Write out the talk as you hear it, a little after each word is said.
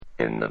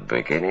In the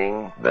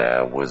beginning,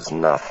 there was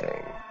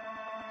nothing.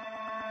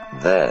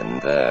 Then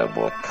there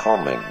were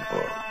comic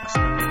books.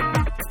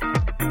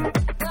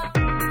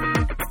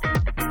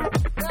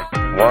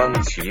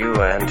 Once you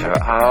enter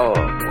our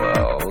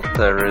world,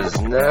 there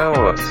is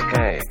no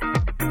escape.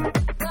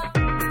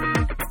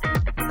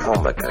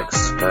 Comic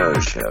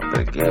exposure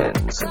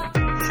begins in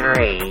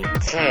 3,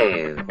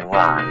 2,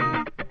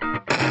 1.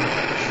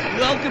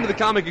 Welcome to the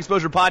Comic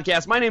Exposure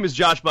Podcast. My name is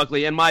Josh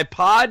Buckley, and my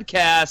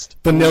podcast...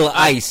 Vanilla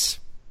Ice.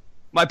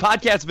 My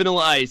podcast,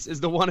 Vanilla Ice,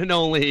 is the one and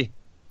only...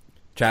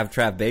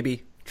 Trav,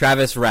 baby.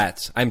 Travis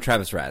Rats. I'm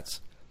Travis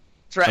Rats.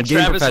 I'm getting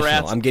Travis professional.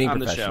 Rats I'm getting on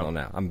professional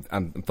the show. now.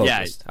 I'm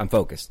focused. I'm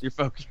focused. You're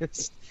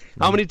focused.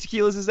 How many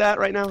tequilas is that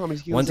right now? How many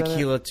tequilas 1 is that?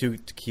 tequila, 2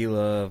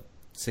 tequila,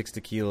 6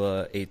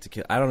 tequila, 8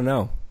 tequila. I don't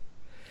know.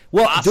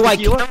 Well, Last do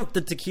tequila? I count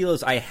the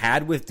tequilas I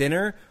had with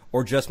dinner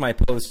or just my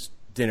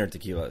post-dinner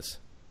tequilas?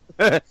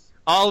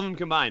 All of them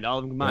combined.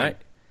 Right.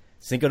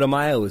 Cinco de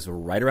Mayo is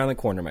right around the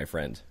corner, my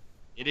friend.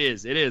 It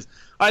is.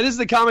 All right, this is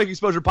the Comic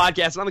Exposure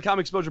Podcast. And on the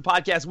Comic Exposure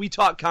Podcast, we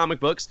talk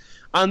comic books.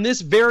 On this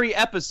very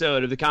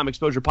episode of the Comic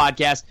Exposure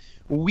Podcast,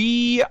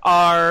 we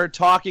are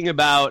talking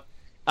about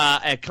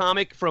a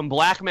comic from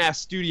Black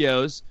Mass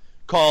Studios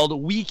called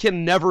We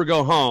Can Never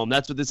Go Home.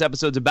 That's what this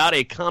episode's about,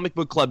 a comic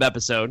book club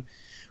episode.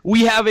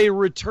 We have a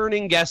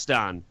returning guest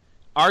on.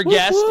 Our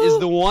guest is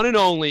the one and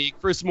only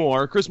Chris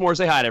Moore. Chris Moore,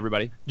 say hi to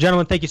everybody.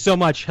 Gentlemen, thank you so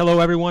much. Hello,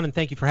 everyone, and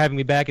thank you for having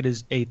me back. It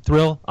is a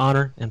thrill,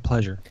 honor, and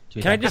pleasure.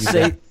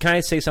 Can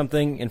I say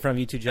something in front of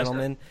you two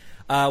gentlemen?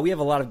 We have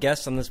a lot of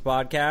guests on this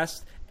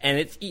podcast, and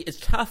it's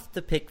tough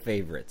to pick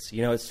favorites.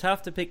 You know, it's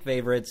tough to pick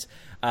favorites.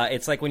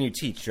 It's like when you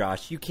teach,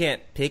 Josh. You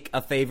can't pick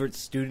a favorite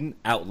student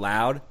out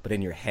loud, but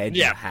in your head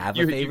you have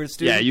a favorite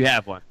student. Yeah, you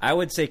have one. I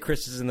would say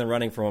Chris is in the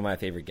running for one of my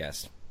favorite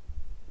guests.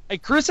 Hey,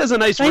 Chris has a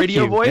nice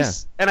radio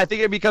voice, yeah. and I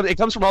think it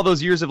comes from all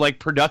those years of like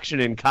production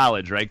in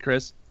college, right,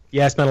 Chris?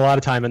 Yeah, I spent a lot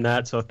of time in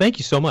that, so thank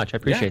you so much. I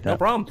appreciate that. No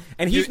problem.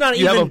 And You he's not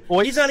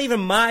even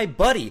my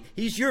buddy.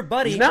 He's your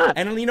buddy. He's not.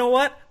 And you know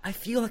what? I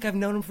feel like I've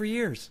known him for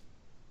years.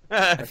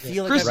 I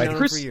feel like I've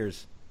known him for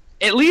years.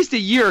 At least a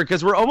year,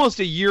 because we're almost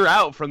a year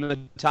out from the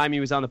time he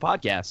was on the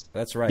podcast.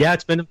 That's right. Yeah,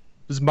 this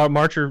is about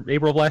March or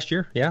April of last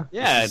year. Yeah.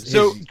 Yeah.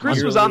 So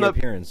Chris was on the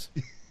appearance.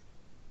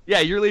 Yeah,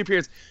 yearly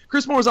appearance.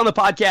 Chris Moore was on the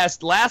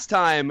podcast last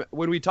time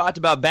when we talked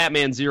about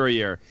Batman Zero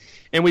Year,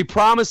 and we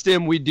promised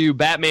him we'd do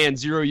Batman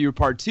Zero Year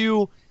Part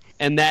 2,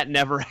 and that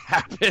never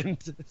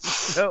happened.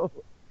 So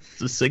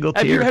It's a single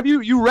tear. Have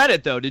you read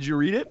it though? Did you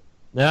read it?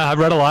 Yeah, I've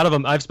read a lot of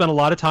them. I've spent a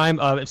lot of time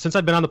since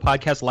I've been on the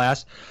podcast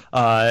last.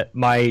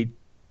 My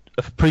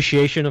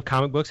appreciation of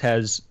comic books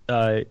has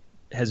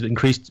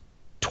increased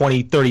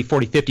 20, 30,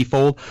 40,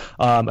 50-fold.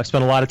 I've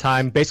spent a lot of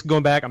time basically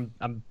going back.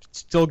 I'm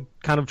still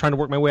kind of trying to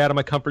work my way out of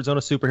my comfort zone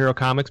of superhero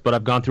comics, but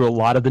I've gone through a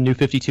lot of the New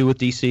 52 with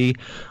DC,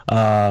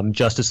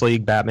 Justice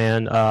League,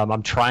 Batman.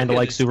 I'm trying to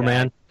like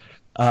Superman.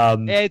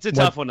 It's a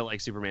tough one to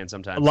like Superman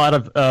sometimes. A lot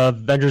of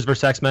Avengers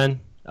vs. X-Men.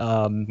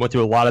 Went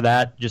through a lot of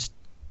that, just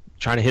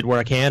trying to hit where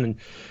I can, and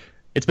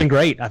it's been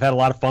great. I've had a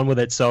lot of fun with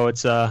it, so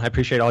it's I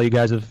appreciate all you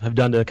guys have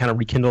done to kind of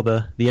rekindle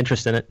the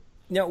interest in it.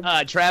 No,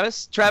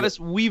 Travis,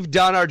 we've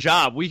done our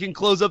job. We can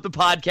close up the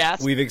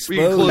podcast. We've exposed.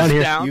 We can close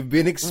it down. You've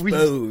been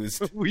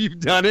exposed. We've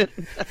done it.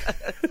 Back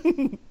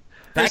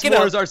Chris it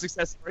Moore up. is our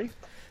success story.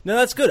 No,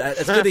 that's good.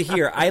 That's good to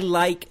hear. I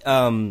like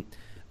when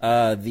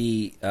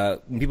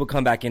people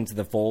come back into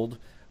the fold.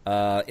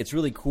 It's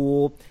really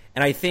cool,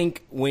 and I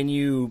think when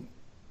you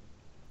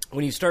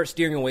start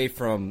steering away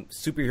from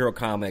superhero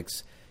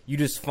comics, you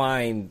just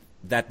find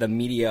that the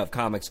media of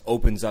comics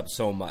opens up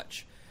so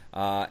much.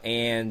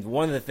 And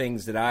one of the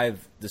things that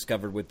I've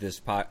discovered with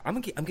this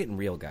I'm getting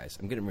real, guys.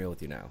 I'm getting real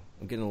with you now.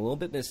 I'm getting a little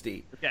bit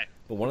misty. Okay.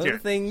 But one of the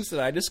things that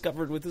I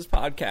discovered with this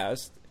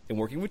podcast and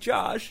working with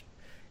Josh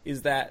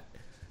is that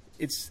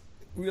it's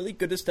really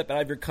good to step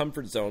out of your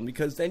comfort zone,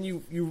 because then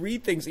you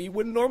read things that you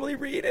wouldn't normally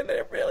read, and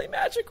they're really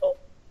magical.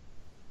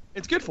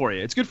 It's good for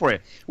you.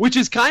 Which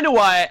is kind of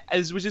why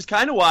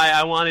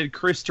I wanted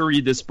Chris to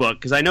read this book,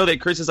 because I know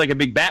that Chris is like a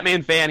big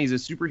Batman fan. He's a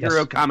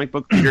superhero comic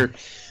book reader.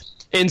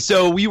 And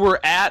so we were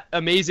at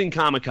Amazing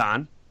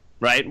Comic-Con,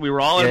 right? We were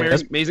all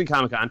at Amazing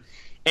Comic-Con.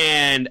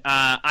 And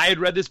I had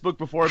read this book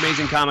before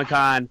Amazing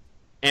Comic-Con,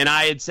 and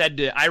I had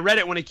said I read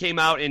it when it came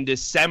out in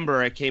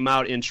December. It came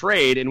out in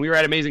trade, and we were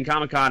at Amazing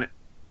Comic-Con.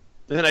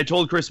 And then I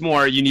told Chris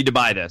Moore, you need to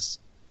buy this.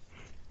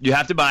 You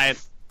have to buy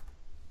it.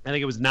 I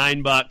think it was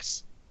 $9,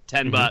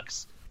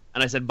 $10.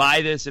 And I said,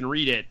 buy this and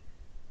read it.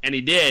 And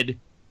he did.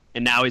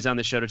 And now he's on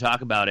the show to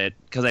talk about it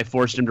because I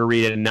forced him to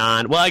read it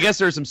well, I guess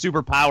there's some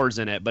superpowers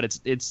in it, but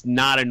it's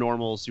not a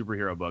normal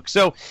superhero book.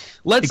 So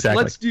let's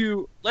Chris,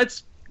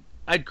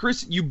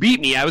 you beat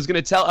me. I was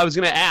going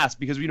to ask,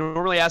 because we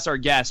normally ask our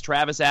guests.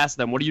 Travis asked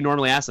them. What do you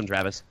normally ask them,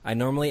 Travis? I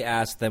normally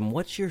ask them,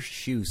 what's your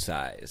shoe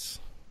size?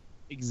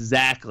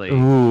 Exactly.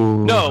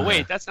 Ooh. No,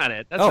 wait, that's not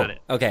it. That's not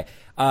it. Okay.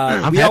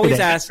 I'm we happy always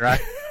to ask.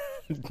 answer,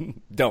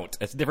 Don't.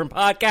 It's a different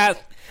podcast.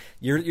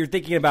 You're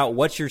thinking about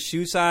what's your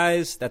shoe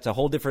size. That's a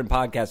whole different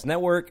podcast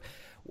network.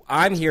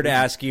 I'm here to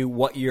ask you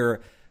what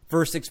your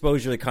first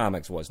exposure to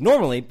comics was.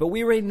 Normally, but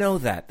we already know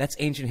that. That's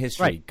ancient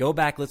history. Right. Go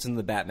back, listen to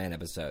the Batman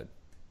episode.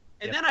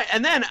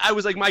 And then I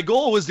was like, my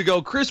goal was to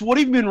go, Chris, what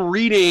have you been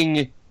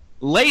reading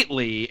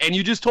lately? And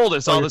you just told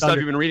us all the stuff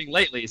you've been reading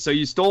lately. So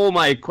you stole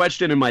my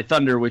question and my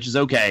thunder, which is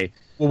okay.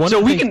 Well,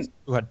 Go ahead.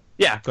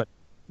 Yeah, go ahead.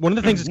 One of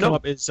the things that's come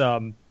up is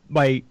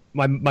my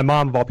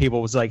mom of all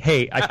people was like,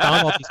 "Hey, I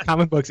found all these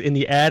comic books in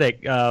the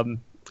attic. I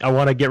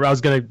want to get. I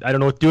don't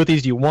know what to do with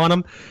these. Do you want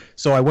them?"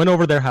 So I went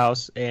over to their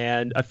house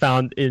and I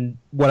found in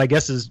what I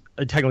guess is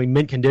a technically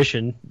mint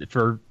condition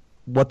for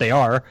what they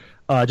are,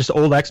 just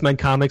old X-Men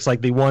comics,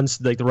 like the ones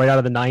like right out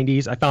of the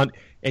 '90s. I found,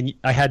 and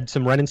I had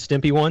some Ren and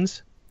Stimpy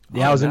ones.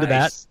 Yeah, I was into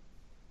that.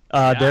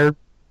 They're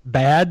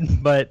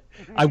bad, but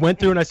I went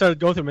through and I started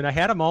going through them, and I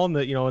had them all in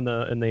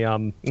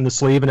the in the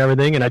sleeve and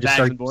everything, and I just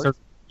started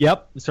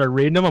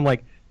reading them. I'm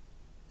like,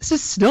 this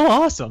is still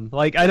awesome.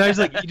 Like, and I was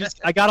like,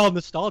 I got all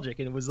nostalgic,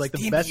 and it was like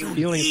the best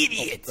feeling.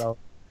 Idiot. So.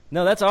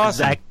 No, that's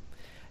awesome. Exactly.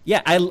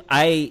 Yeah,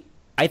 I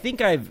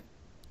think I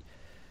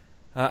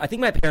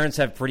think my parents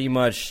have pretty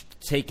much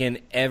taken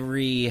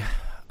every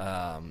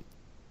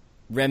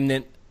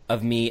remnant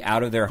of me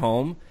out of their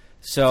home.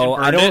 So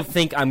I don't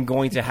think I'm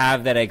going to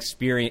have that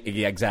experience.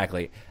 Yeah,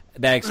 exactly.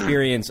 That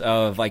experience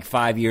of like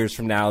 5 years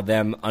from now,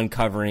 them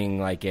uncovering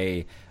like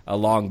a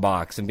long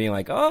box and being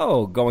like,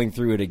 oh, going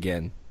through it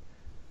again.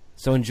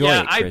 So enjoy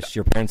it, Chris.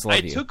 Your parents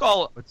love you.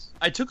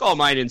 I took all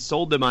mine and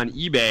sold them on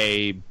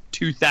eBay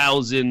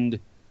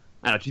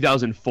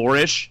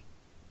 2004-ish,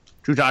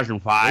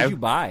 2005. What did you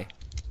buy?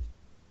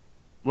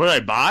 What did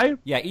I buy?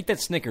 Yeah, eat that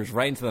Snickers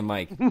right into the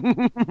mic.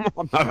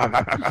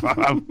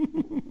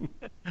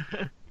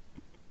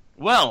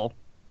 Well,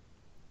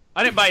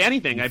 I didn't buy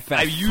anything. I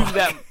used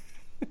that.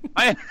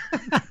 I'm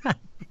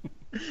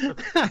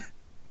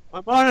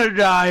on a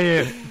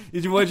diet.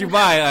 What'd you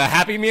buy? A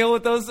Happy Meal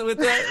with those? With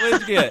that?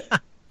 What'd you get?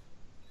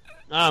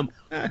 I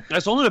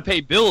sold them to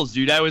pay bills,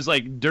 dude. I was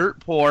like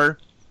dirt poor.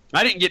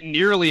 I didn't get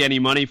nearly any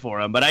money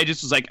for them, but I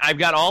just was like, I've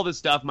got all this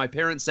stuff. My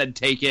parents said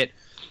take it,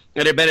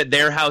 and I've been at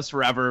their house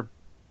forever.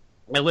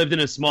 I lived in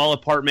a small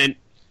apartment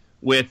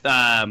with,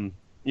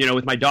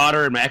 with my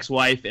daughter and my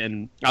ex-wife,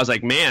 and I was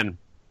like, man,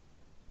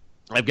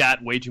 I've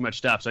got way too much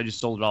stuff, so I just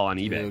sold it all on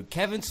eBay. Dude,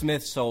 Kevin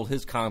Smith sold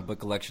his comic book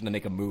collection to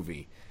make a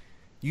movie.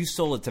 You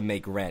sold it to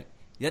make rent.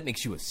 That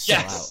makes you a sellout.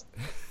 Yes.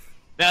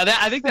 Now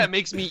I think that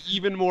makes me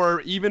even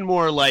more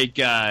like.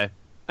 It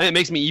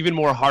makes me even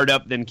more hard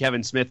up than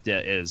Kevin Smith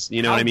is.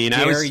 You know what I mean?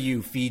 How dare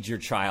you feed your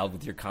child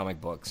with your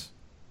comic books?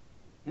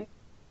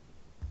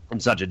 I'm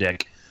such a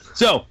dick.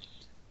 So,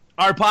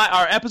 our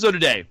episode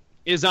today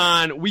is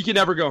on We Can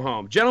Never Go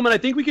Home. Gentlemen, I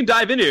think we can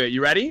dive into it.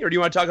 You ready? Or do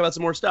you want to talk about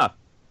some more stuff?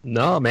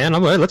 No, man,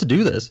 I'm ready. Let's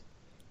do this.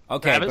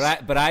 Okay,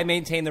 but I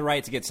maintain the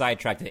right to get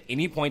sidetracked at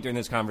any point during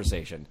this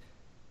conversation.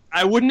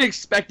 I wouldn't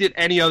expect it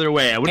any other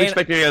way.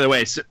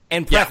 So,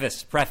 and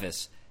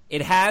preface.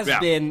 It has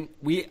been.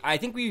 I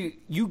think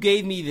you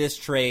gave me this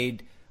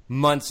trade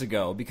months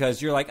ago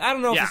because you're like, I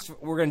don't know if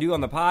we're going to do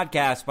on the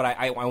podcast, but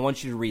I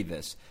want you to read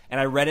this. And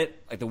I read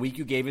it like the week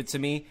you gave it to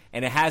me,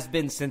 and it has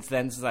been since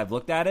then since I've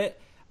looked at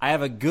it. I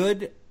have a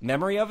good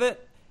memory of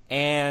it,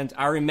 and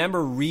I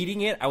remember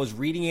reading it. I was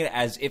reading it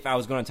as if I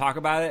was going to talk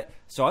about it.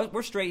 So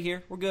we're straight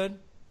here. We're good.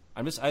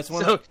 I just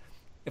want to.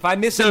 If I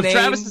miss a name...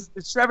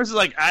 Travis is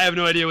like, I have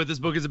no idea what this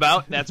book is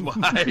about. That's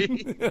why.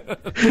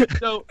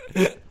 So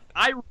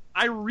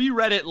I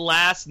reread it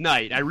last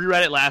night.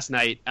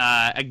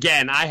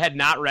 Again, I had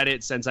not read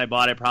it since I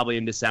bought it probably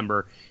in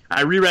December.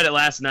 I reread it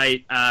last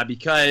night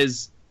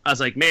because I was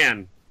like,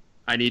 man,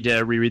 I need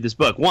to reread this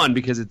book. One,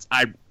 because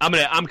I'm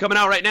coming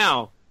out right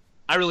now.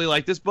 I really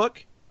like this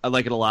book. I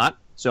like it a lot.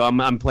 So I'm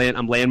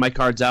laying my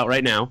cards out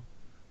right now.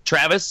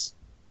 Travis,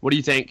 what do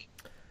you think?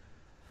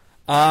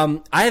 I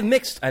have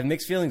mixed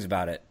feelings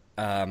about it.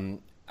 We'll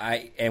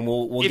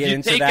get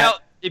into that.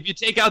 If you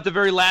take out the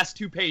very last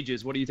 2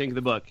 pages, what do you think of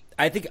the book?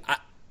 I think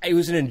it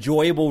was an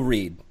enjoyable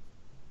read.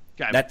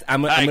 Okay.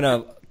 I'm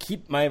gonna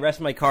keep my rest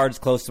of my cards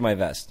close to my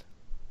vest.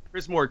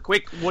 Chris Moore,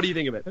 quick, what do you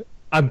think of it?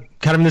 I'm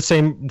kind of in the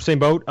same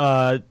boat.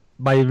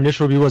 My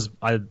initial review was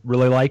I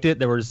really liked it.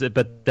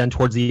 But then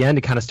towards the end,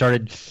 it kind of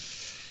started.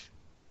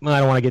 Well, I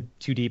don't want to get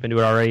too deep into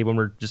it already when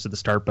we're just at the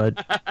start,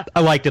 but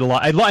I liked it a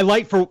lot. I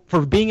like for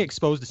being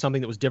exposed to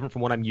something that was different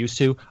from what I'm used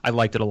to. I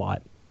liked it a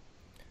lot.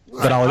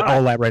 But I'll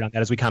elaborate on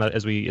that as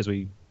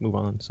we move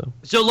on. So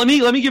let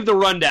me give the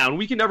rundown.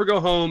 We Can Never Go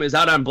Home is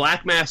out on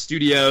Black Mass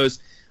Studios.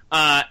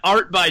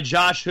 Art by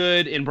Josh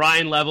Hood and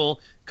Brian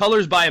Level.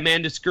 Colors by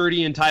Amanda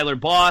Skirty and Tyler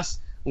Boss.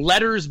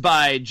 Letters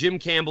by Jim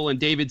Campbell and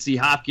David C.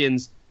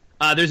 Hopkins.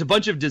 There's a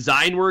bunch of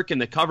design work in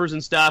the covers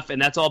and stuff,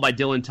 and that's all by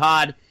Dylan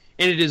Todd.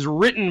 And it is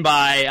written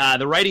by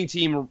the writing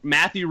team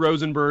Matthew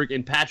Rosenberg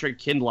and Patrick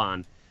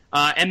Kindlon.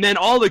 And then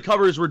all the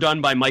covers were done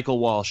by Michael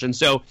Walsh. And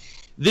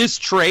this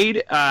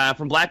trade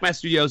from Black Mass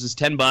Studios is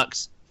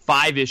 $10,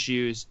 5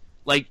 issues.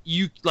 Like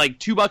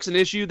 $2 an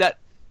issue.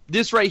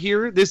 This right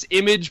here, this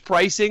Image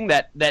pricing,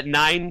 that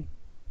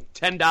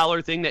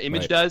 $9-10 thing that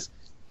Image does.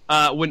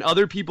 When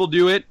other people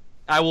do it,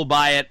 I will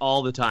buy it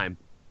all the time.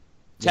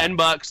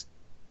 $10.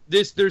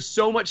 there's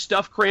so much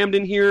stuff crammed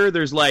in here.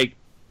 There's like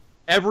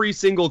every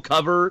single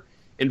cover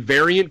and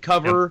variant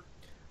cover,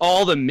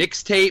 all the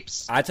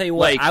mixtapes. I tell you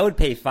what, I would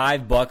pay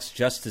 $5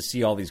 just to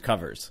see all these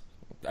covers.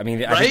 I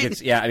mean, I think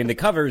it's I mean, the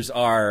covers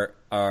are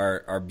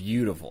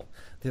beautiful.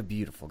 They're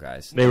beautiful,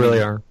 guys. They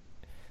really are.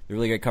 They're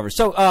really good covers.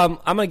 So I'm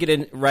gonna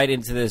get right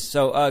into this.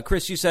 So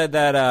Chris, you said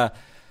that.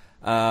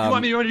 You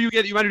want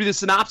to do the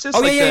synopsis?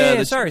 Oh,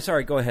 yeah.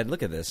 Sorry. Go ahead.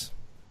 Look at this.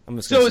 I'm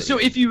just so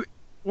if you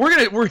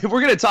we're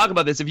gonna talk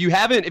about this. If you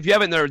haven't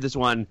heard this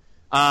one,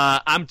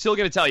 I'm still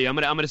gonna tell you. I'm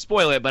gonna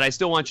spoil it, but I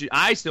still want you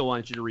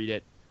to read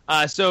it.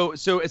 So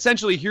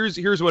essentially,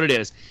 here's what it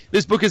is.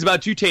 This book is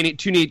about two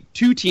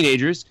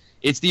teenagers.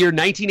 It's the year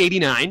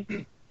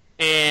 1989,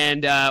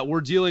 and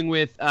we're dealing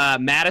with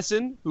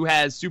Madison, who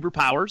has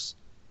superpowers,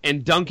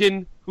 and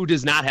Duncan, who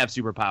does not have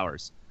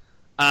superpowers.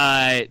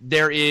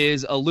 There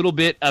is a little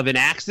bit of an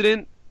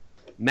accident.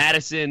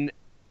 Madison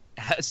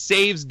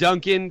saves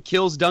Duncan,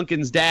 kills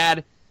Duncan's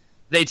dad.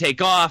 They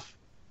take off.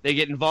 They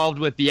get involved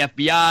with the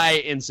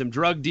FBI and some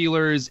drug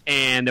dealers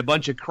and a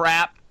bunch of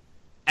crap.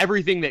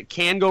 Everything that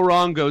can go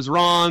wrong goes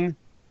wrong,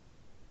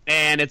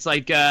 and it's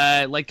like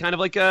a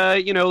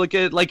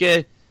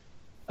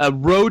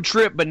road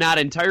trip, but not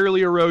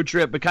entirely a road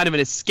trip, but kind of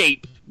an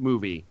escape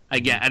movie.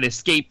 Again, an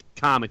escape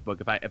comic book,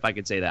 if I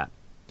could say that.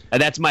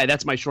 That's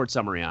my short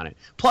summary on it.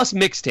 Plus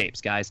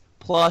mixtapes, guys.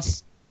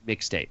 Plus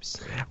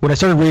mixtapes. When I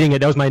started reading it,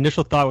 that was my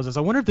initial thought.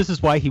 I wonder if this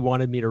is why he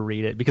wanted me to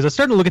read it, because I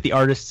started to look at the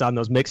artists on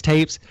those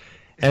mixtapes,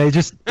 and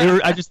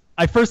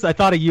I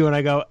thought of you, and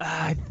I go,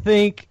 I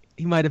think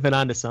he might have been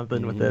onto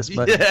something with this.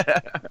 But yeah.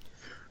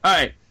 All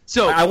right,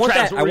 so I want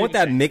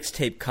that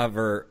mixtape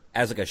cover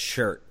as like a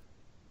shirt.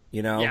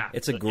 You know,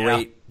 it's a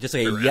great, just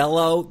like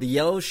the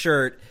yellow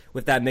shirt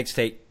with that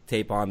mixtape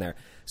tape on there.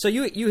 So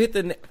you hit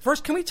the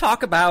first. Can we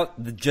talk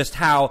about just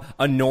how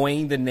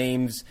annoying the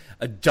names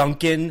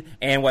Duncan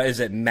and what is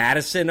it,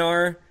 Madison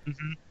are?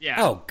 Mm-hmm. Yeah.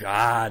 Oh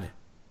God.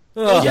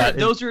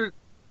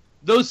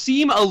 Those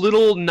seem a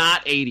little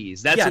not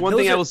 80s. That's the one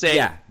thing I will say.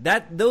 Yeah.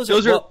 Those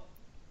are.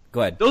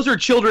 Go ahead. Those are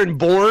children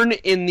born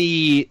in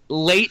the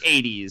late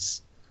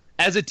 80s.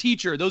 As a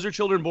teacher, those are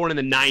children born in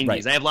the 90s.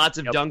 Right. I have lots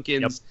of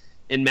Duncans.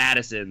 In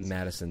Madison's.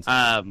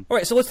 All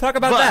right, so let's talk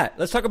about that.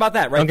 Let's talk about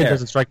that right Duncan there.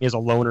 Doesn't strike me as a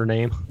loner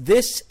name.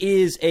 This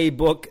is a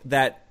book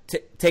that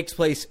takes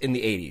place in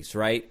the 80s,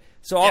 right?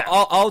 So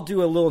I'll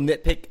do a little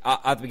nitpick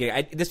at the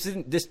beginning.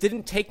 This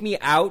didn't take me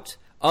out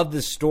of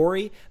the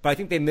story, but I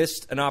think they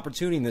missed an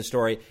opportunity in the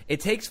story. It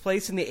takes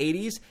place in the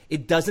 80s.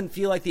 It doesn't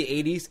feel like the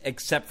 80s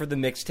except for the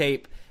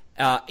mixtape.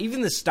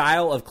 Even the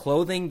style of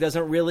clothing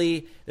doesn't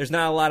really... There's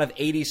not a lot of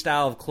 80s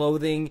style of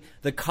clothing.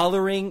 The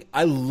coloring,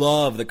 I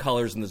love the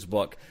colors in this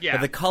book. Yeah.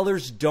 But the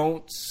colors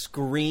don't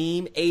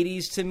scream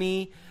 80s to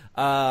me.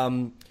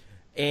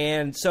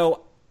 And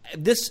so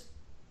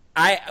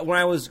when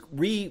I was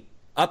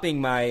re-upping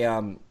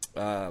my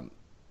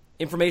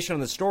information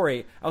on the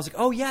story, I was like,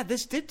 oh yeah,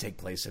 this did take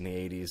place in the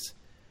 80s.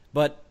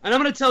 And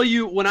I'm going to tell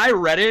you, when I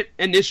read it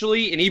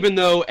initially, and even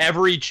though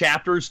every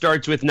chapter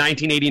starts with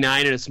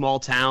 1989 in a small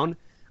town...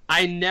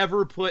 I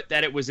never put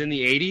that it was in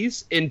the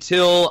 80s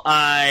until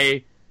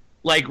I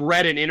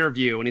read an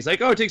interview, and he's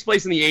like, oh, it takes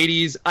place in the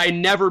 80s. I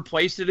never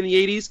placed it in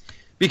the 80s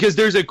because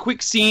there's a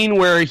quick scene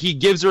where he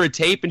gives her a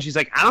tape, and she's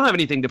like, I don't have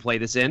anything to play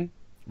this in.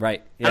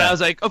 Right. Yeah. And I was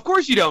like, of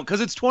course you don't,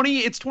 because it's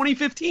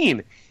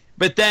 2015.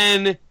 But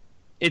then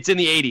it's in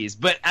the 80s.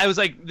 But I was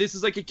like, this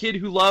is like a kid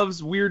who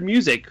loves weird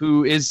music,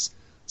 who is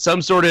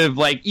some sort of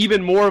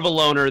even more of a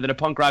loner than a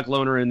punk rock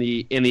loner in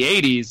the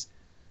 80s.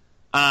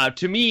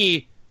 To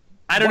me,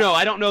 I don't know.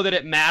 I don't know that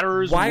it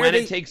matters when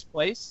it takes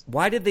place.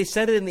 Why did they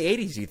set it in the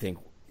 80s, you think?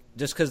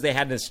 Just because they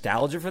had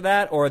nostalgia for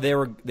that? Or they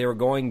were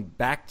going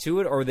back to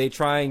it? Or were they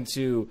trying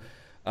to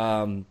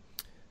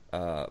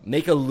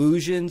make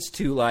allusions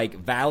to,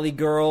 Valley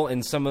Girl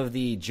and some of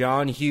the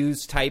John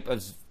Hughes type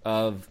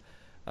of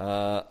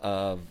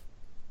a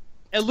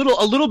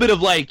little bit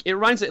of it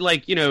reminds me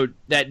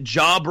that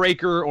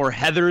Jawbreaker or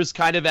Heathers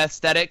kind of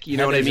aesthetic, you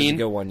know what I mean?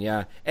 Is a good one,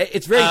 yeah.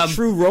 It's very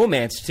true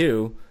romance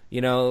too.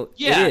 It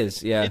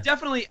is. Yeah, it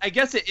definitely. I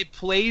guess it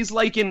plays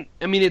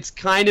it's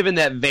kind of in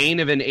that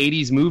vein of an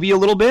 '80s movie a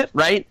little bit,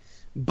 right?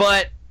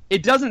 But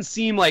it doesn't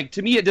seem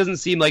to me. It doesn't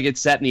seem like it's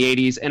set in the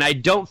 '80s, and I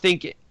don't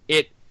think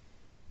it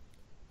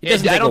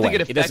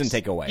doesn't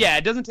take away. Yeah,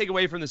 it doesn't take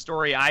away from the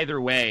story either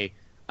way.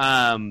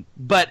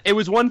 But it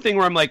was one thing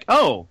where I'm like,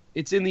 oh,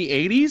 it's in the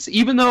 '80s,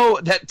 even though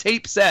that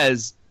tape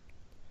says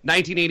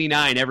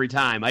 1989 every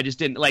time. I just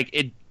didn't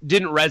it.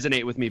 Didn't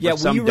resonate with me for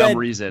some dumb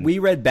reason. We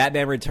read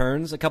Batman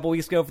Returns a couple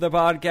weeks ago for the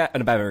podcast.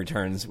 No, Batman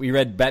Returns. We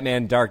read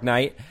Batman Dark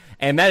Knight,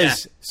 and that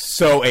is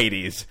so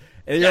 80s.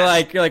 And you're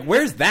like,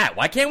 where's that?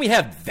 Why can't we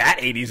have that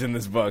 80s in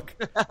this book?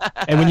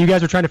 And when you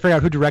guys were trying to figure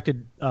out who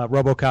directed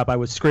RoboCop, I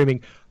was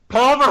screaming,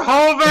 Paul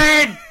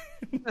Verhoeven!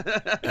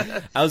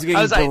 I was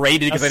getting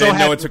berated because I didn't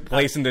know it took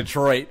place in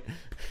Detroit.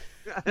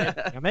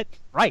 Damn it!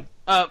 Right.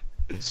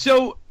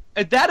 So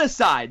that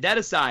aside.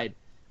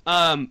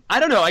 I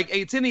don't know.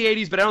 It's in the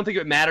 80s, but I don't think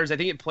it matters. I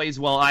think it plays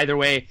well either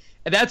way.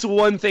 that's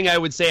one thing I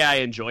would say I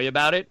enjoy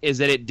about it, is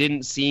that it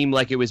didn't seem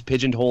like it was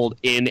pigeonholed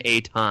in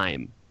a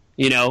time.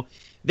 You know,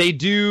 they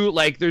do,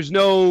 like, there's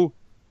no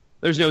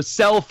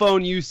cell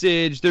phone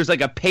usage. There's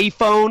like a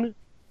payphone,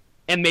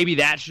 and maybe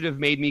that should have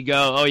made me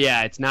go, oh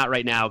yeah, it's not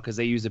right now because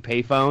they use a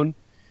payphone.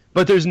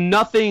 But there's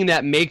nothing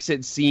that makes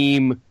it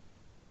seem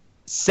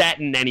set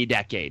in any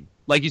decade.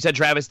 Like you said,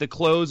 Travis, the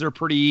clothes are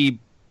pretty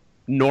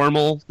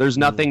normal. There's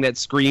nothing that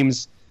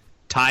screams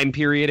time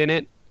period in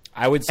it.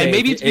 I would say and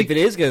maybe if it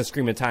is going to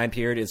scream a time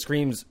period, it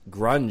screams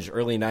grunge,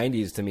 early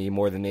 90s to me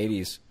more than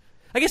 80s.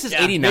 I guess it's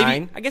 89.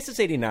 Maybe. I guess it's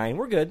 89.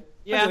 We're good.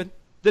 Yeah. We're good.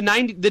 The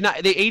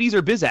 80s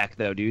are Bizak,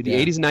 though, dude. The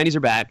 80s and 90s are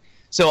back.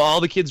 So all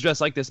the kids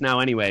dress like this now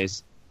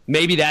anyways.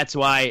 Maybe that's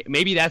why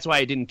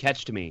it didn't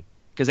catch to me.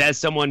 Because as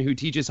someone who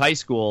teaches high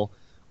school,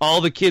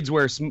 all the kids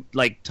wear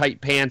like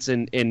tight pants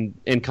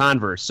and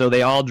Converse, so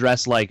they all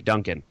dress like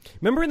Duncan.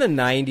 Remember in the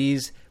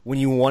 90s when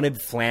you wanted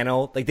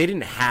flannel? Like, they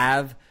didn't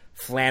have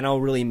flannel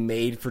really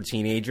made for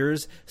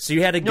teenagers, so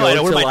you had to go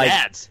to like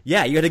dad's.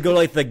 Yeah, you had to go to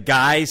like the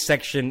guys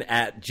section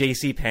at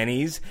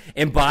JCPenney's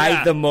and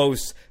buy the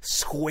most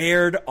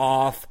squared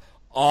off,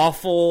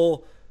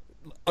 awful,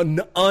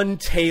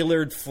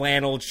 untailored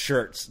flannel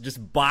shirts,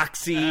 just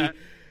boxy,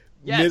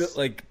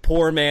 like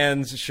poor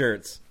man's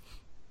shirts,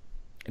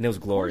 and it was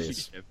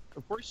glorious.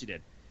 Of course you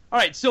did. All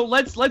right, so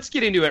let's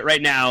get into it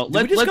right now.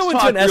 Did we just go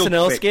into an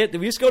SNL skit?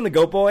 Did we just go into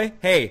Goat Boy?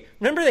 Hey,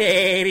 remember the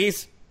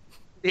 80s?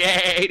 The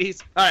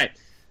 80s. All right.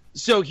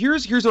 So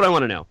here's what I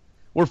want to know.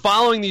 We're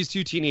following these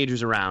two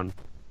teenagers around.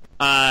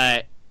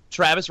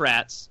 Travis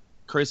Ratz,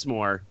 Chris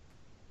Moore.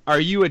 Are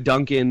you a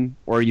Duncan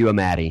or are you a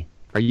Maddie?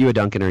 Are you a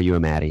Duncan or are you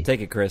a Maddie?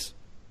 Take it, Chris.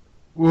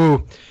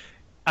 Ooh.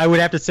 I would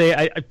have to say,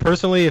 I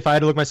personally, if I had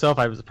to look myself,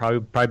 I would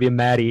probably be a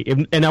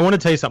Maddie. And I want to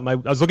tell you something. I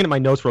was looking at my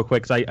notes real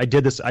quick because I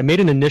did this. I made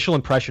an initial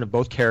impression of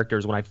both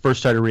characters when I first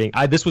started reading.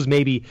 This was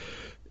maybe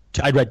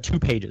I'd read 2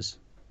 pages.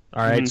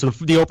 All right, so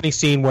the opening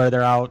scene where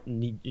they're out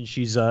and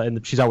she's out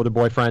with her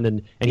boyfriend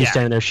and he's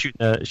standing there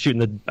shooting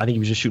the I think he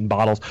was just shooting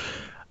bottles.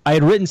 I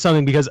had written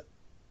something because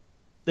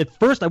at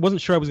first I wasn't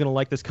sure I was going to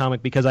like this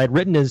comic because I had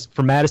written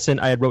for Madison,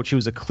 I had wrote she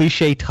was a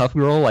cliche tough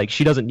girl, like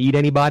she doesn't need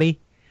anybody,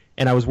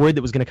 and I was worried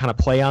that it was going to kind of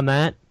play on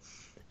that,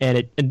 and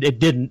it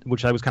didn't,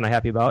 which I was kind of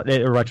happy about,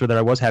 or actually that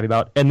I was happy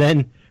about. And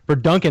then for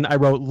Duncan, I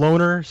wrote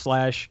loner /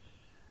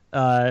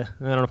 I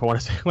don't know if I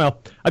want to say. Well,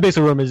 I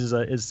basically wrote him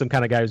as some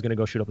kind of guy who's going to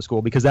go shoot up a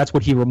school because that's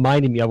what he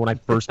reminded me of when I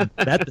first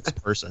met this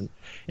person,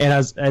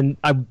 and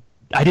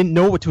I didn't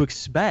know what to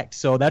expect.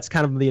 So that's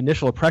kind of the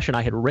initial impression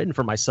I had written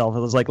for myself. I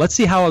was like, let's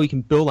see how we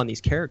can build on these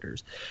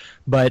characters.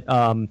 But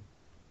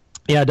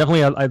yeah,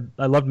 definitely,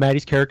 I loved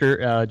Maddie's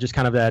character. Just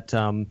kind of that,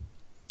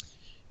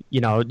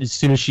 as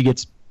soon as she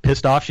gets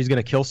pissed off, she's going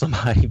to kill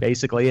somebody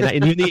basically,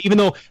 and even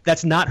though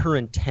that's not her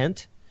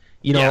intent,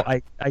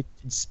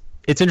 it's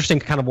interesting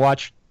to kind of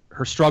watch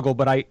her struggle,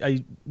 but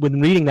I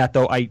when reading that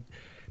though, I'm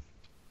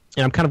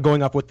kind of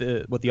going off what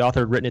the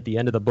author had written at the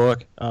end of the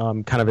book,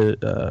 kind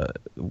of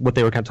what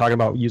they were kind of talking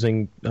about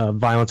using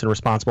violence in a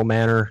responsible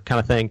manner kind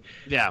of thing.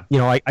 Yeah.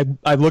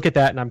 I look at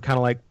that and I'm kind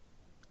of like,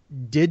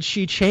 did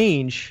she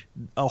change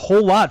a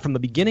whole lot from the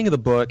beginning of the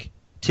book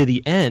to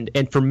the end?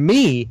 And for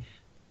me,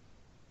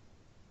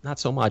 not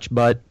so much,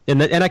 but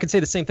and I can say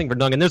the same thing for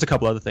Duncan. There's a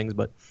couple other things,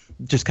 but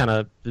just kind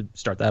of to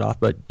start that off.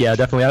 But yeah,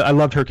 definitely, I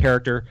loved her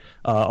character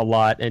a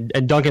lot, and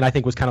Duncan I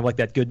think was kind of like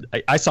that good.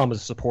 I saw him as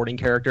a supporting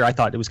character. I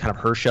thought it was kind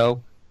of her show.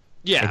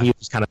 Yeah, and he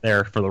was kind of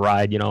there for the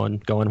ride,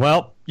 and going,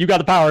 well, you got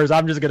the powers.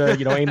 I'm just gonna,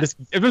 aim this.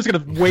 I'm just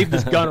gonna wave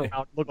this gun around,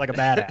 and look like a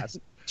badass.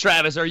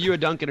 Travis, are you a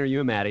Duncan or are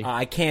you a Maddie?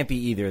 I can't be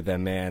either of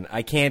them, man.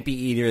 I can't be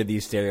either of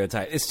these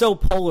stereotypes. It's so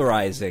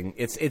polarizing.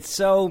 It's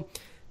so.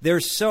 They're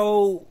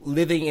so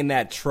living in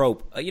that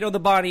trope, the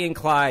Bonnie and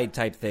Clyde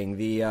type thing,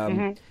 the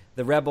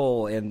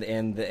rebel and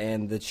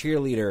the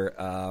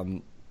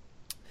cheerleader.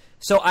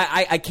 So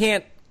I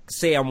can't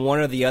say I'm one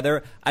or the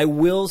other. I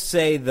will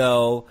say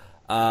though,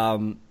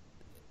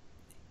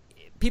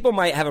 people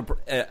might have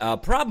a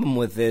problem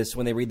with this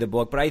when they read the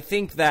book, but I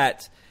think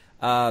that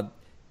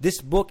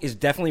this book is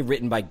definitely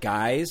written by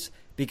guys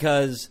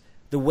because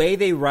the way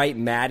they write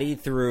Maddie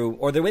through,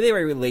 or the way they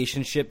write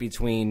relationship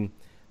between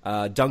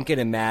Duncan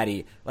and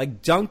Maddie.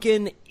 Like,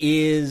 Duncan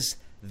is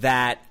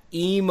that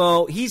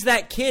emo. He's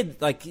that kid.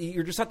 Like,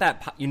 you're just not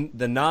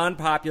the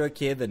non-popular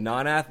kid, the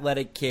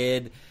non-athletic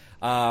kid,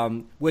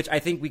 which I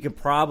think we could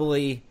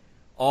probably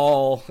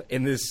all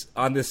on this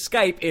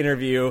Skype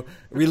interview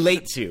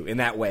relate to in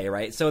that way,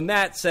 right? So in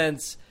that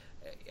sense,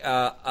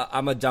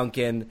 I'm a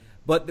Duncan.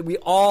 But we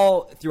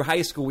all through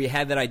high school we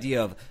had that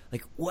idea of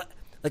like what.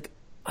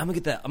 I'm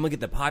gonna get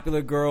the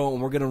popular girl,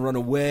 and we're gonna run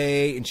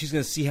away, and she's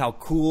gonna see how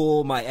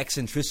cool my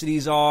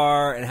eccentricities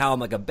are, and how I'm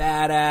like a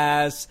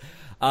badass.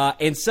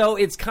 And so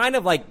it's kind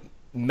of like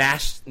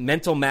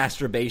mental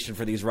masturbation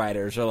for these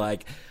writers. Are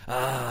like,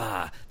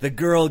 the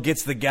girl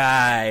gets the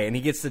guy, and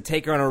he gets to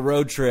take her on a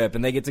road trip,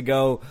 and they get to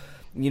go,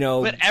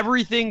 But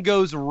everything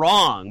goes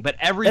wrong.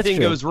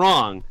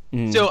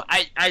 So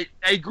I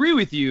agree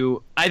with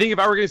you. I think if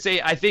I were gonna say,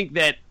 I think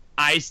that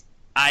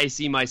I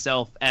see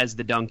myself as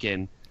the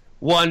Duncan.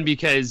 One,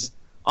 because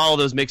all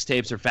those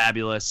mixtapes are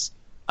fabulous.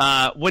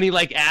 When he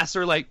like asks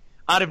her like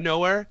out of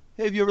nowhere,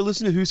 "Hey, have you ever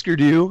listened to Husker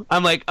Du?"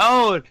 I'm like,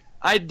 "Oh,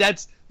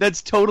 that's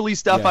totally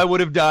stuff I would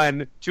have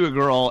done to a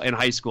girl in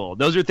high school."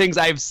 Those are things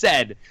I've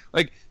said.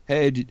 Like,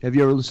 "Hey, have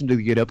you ever listened to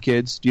the Get Up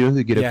Kids? Do you know who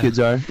the Get Up Kids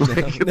are?"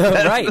 No,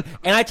 right.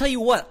 And I tell you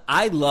what,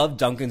 I love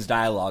Duncan's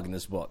dialogue in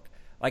this book.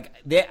 Like,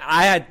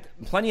 I had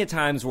plenty of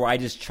times where I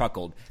just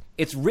chuckled.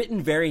 It's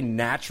written very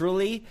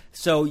naturally,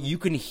 so you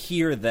can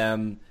hear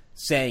them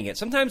saying it.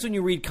 Sometimes when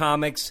you read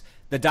comics,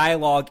 the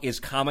dialogue is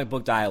comic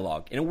book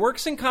dialogue. And it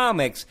works in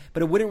comics,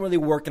 but it wouldn't really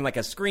work in like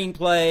a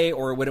screenplay,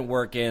 or it wouldn't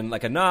work in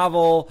like a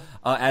novel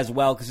as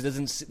well,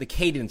 because the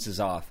cadence is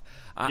off.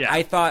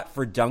 I thought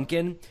for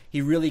Duncan,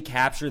 he really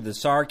captured the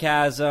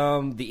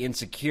sarcasm, the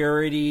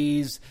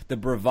insecurities, the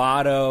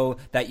bravado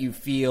that you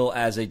feel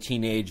as a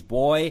teenage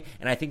boy,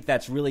 and I think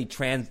that's really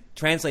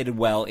translated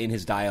well in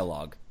his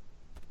dialogue.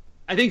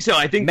 I think so.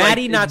 I think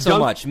Maddie not so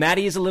much.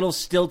 Maddie is a little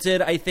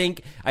stilted, I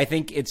think. I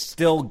think it's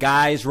still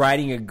guys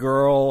writing a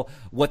girl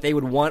what they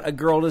would want a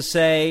girl to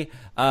say,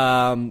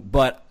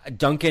 but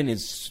Duncan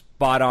is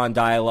spot-on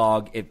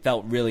dialogue. It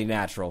felt really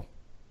natural.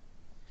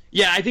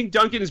 Yeah, I think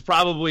Duncan is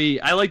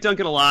probably... I like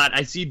Duncan a lot.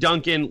 I see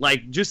Duncan,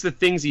 like, just the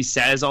things he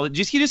says. He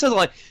just has a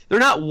lot... They're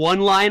not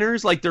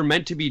one-liners, like, they're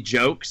meant to be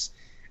jokes,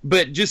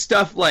 but just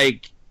stuff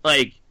like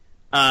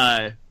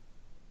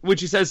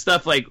which he says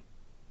stuff like,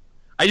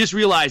 "I just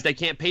realized I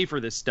can't pay for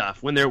this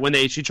stuff."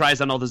 She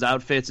tries on all those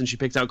outfits and she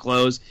picks out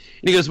clothes,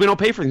 and he goes, "We don't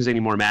pay for things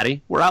anymore,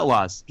 Maddie. We're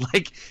outlaws."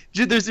 Like,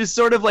 there's this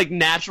sort of like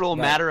natural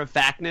matter of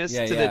factness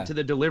to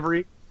the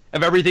delivery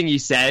of everything he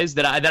says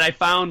that I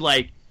found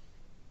like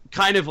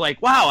kind of like,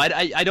 wow,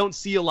 I don't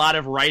see a lot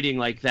of writing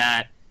like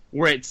that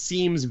where it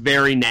seems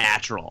very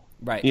natural.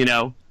 Right. You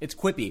know, it's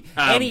quippy,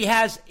 and he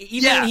has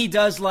when he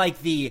does like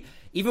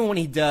even when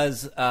he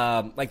does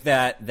like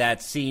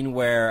that scene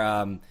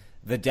where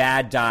the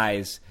dad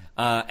dies.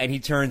 And he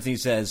turns and he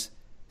says,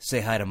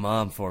 "Say hi to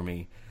Mom for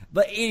me."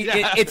 But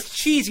it's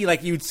cheesy,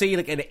 like you'd say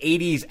like an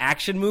 80s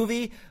action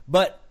movie,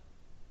 but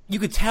you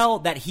could tell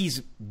that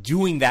he's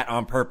doing that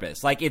on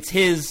purpose. Like, it's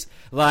his,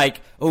 like,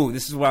 "Oh,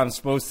 this is what I'm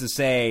supposed to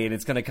say," and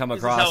it's going to come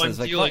across as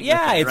like,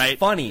 it's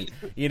funny.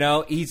 You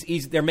know,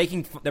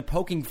 they're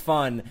poking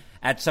fun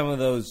at some of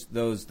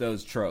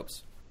those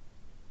tropes.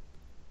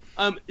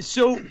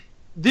 So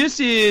this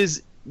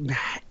is...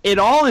 in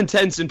all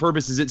intents and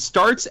purposes, it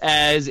starts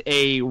as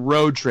a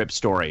road trip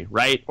story,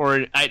 right?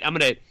 Or I'm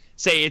going to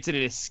say it's an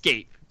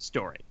escape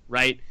story,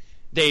 right?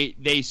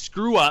 They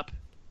screw up,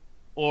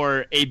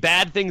 or a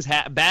bad thing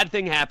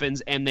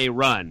happens and they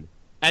run,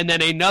 and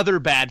then another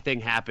bad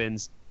thing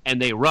happens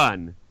and they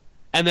run,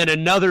 and then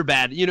another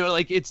bad. You know,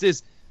 like it's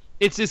this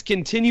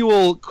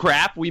continual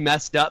crap we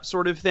messed up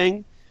sort of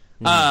thing.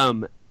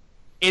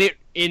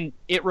 And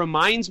it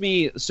reminds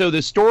me, so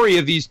the story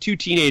of these two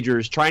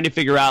teenagers trying to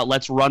figure out,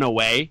 let's run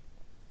away.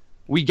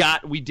 We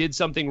did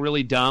something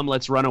really dumb,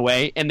 let's run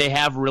away, and they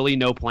have really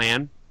no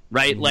plan,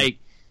 right? Mm-hmm.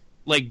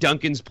 Like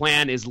Duncan's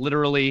plan is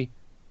literally,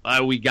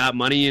 we got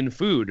money and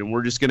food and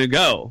we're just gonna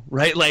go,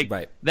 right?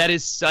 That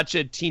is such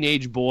a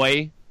teenage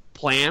boy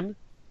plan.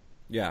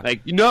 Yeah.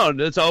 Like,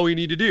 that's all we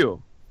need to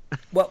do.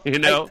 Well, you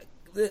know.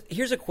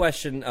 Here's a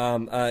question,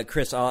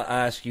 Chris. I'll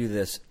ask you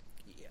this.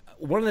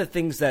 One of the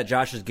things that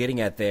Josh is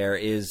getting at there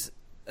is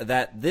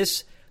that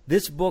this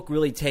book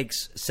really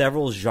takes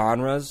several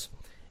genres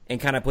and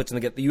kind of puts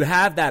them together. You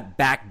have that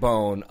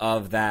backbone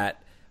of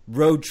that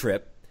road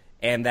trip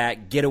and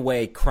that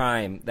getaway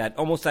crime, that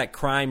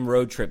crime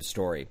road trip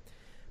story.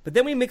 But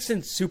then we mix in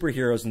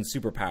superheroes and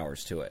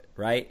superpowers to it,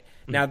 right?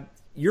 Mm-hmm. Now,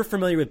 you're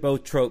familiar with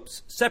both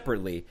tropes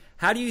separately.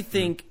 How do you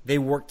think they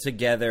work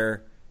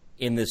together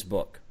in this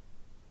book?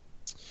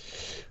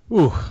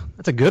 Ooh,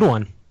 that's a good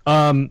one.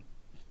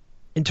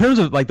 In terms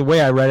of like the way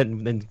I read it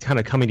and kind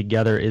of coming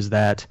together is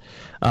that,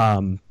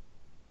 that's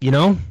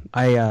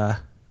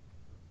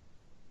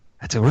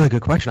a really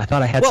good question. I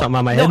thought I had something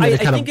on my head. No, and I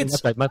think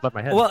it's left my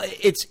head. Well,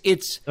 it's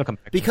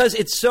because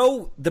it's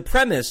so the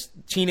premise,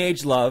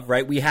 teenage love,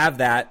 right? We have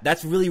that.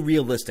 That's really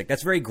realistic.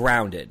 That's very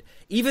grounded.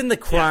 Even the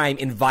crime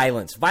and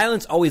violence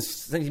always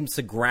seems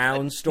to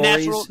ground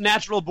stories.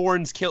 Natural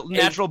born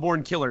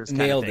killers. Kind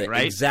Nailed of thing, it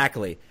right?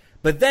 Exactly.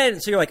 But then,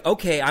 so you're like,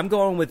 okay, I'm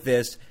going with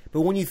this.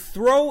 But when you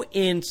throw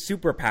in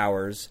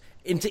superpowers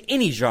into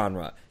any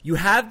genre, you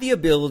have the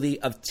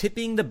ability of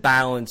tipping the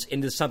balance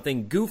into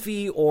something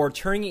goofy or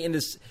turning it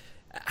into...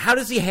 How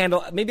does he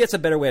handle... Maybe that's a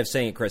better way of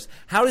saying it, Chris.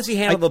 How does he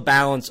handle the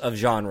balance of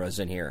genres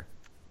in here?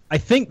 I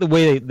think the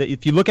way that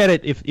if you look at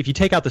it, if you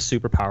take out the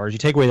superpowers, you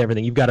take away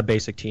everything, you've got a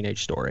basic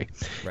teenage story.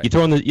 Right. You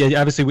throw in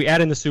obviously we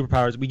add in the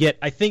superpowers, you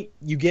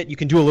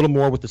can do a little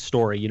more with the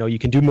story. You know, you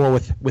can do more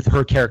with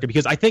her character,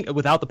 because I think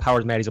without the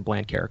powers, Maddie's a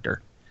bland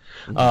character.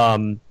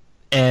 Mm-hmm.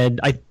 And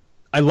I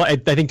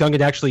think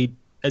Duncan actually,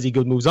 as he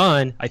moves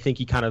on, I think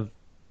he kind of,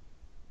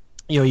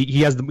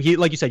 he has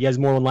like you said, he has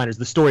more one-liners.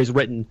 The story is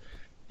written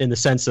in the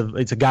sense of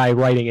it's a guy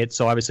writing it,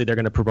 so obviously they're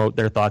going to promote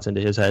their thoughts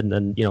into his head, and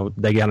then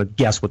they kind of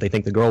guess what they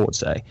think the girl would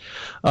say.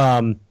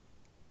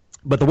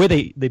 but the way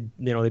they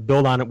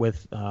build on it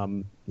with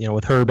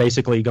with her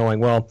basically going,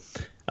 well,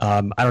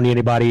 I don't need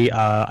anybody,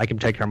 I can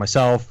take care of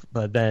myself,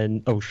 but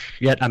then oh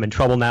shit, I'm in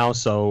trouble now,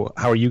 so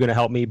how are you going to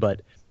help me?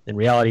 But in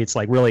reality, it's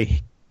like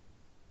really,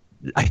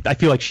 I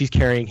feel like she's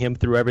carrying him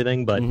through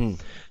everything, but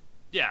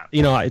yeah,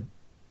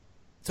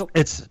 so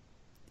it's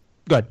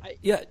good.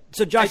 Yeah.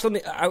 So Josh, can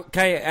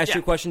I ask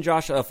you a question,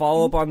 Josh? A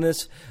follow up on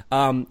this.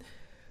 When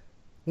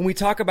we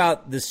talk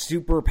about the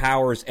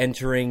superpowers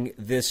entering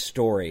this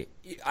story,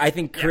 I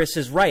think Chris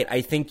is right.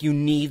 I think you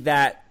need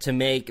that to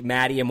make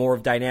Maddie a more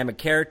dynamic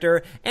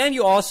character, and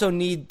you also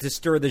need to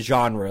stir the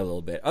genre a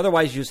little bit.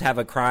 Otherwise, you just have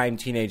a crime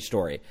teenage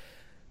story.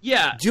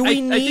 Yeah. Do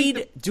we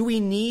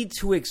need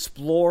to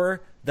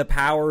explore the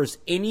powers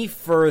any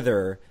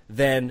further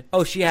than,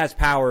 oh, she has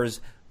powers,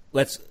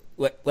 let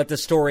the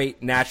story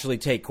naturally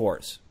take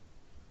course?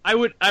 I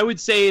would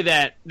say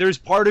that there's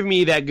part of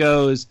me that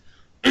goes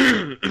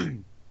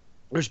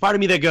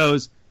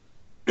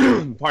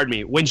pardon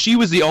me, when she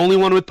was the only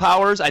one with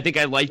powers, I think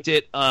I liked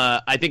it.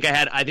 I think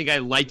I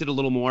liked it a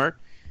little more.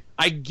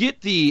 I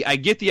get the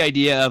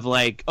idea of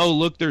like, oh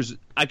look,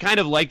 I kind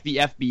of like the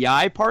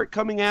FBI part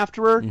coming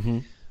after her. Mm-hmm.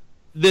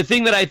 The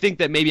thing that I think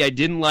that maybe I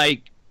didn't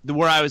like,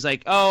 where I was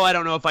like, oh, I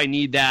don't know if I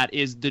need that,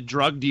 is the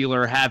drug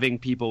dealer having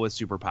people with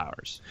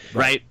superpowers,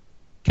 right?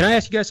 Can I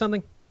ask you guys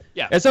something?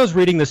 Yeah. As I was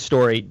reading this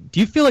story, do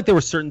you feel like there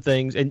were certain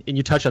things, and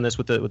you touched on this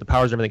with the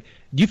powers and everything,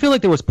 do you feel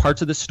like there was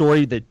parts of the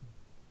story that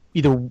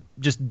either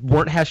just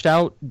weren't hashed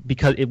out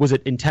because it was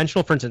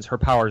intentional? For instance, her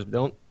powers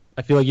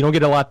I feel like you don't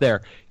get a lot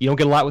there. You don't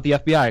get a lot with the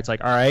FBI. It's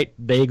like, all right,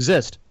 they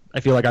exist. I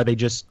feel like I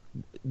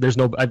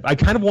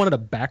kind of wanted a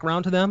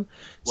background to them.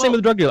 Same with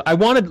the drug dealer. I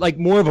wanted like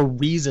more of a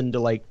reason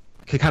to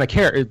kind of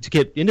care to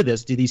get into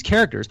these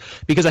characters,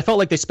 because I felt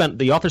like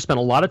the author spent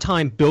a lot of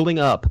time building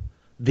up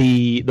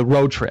the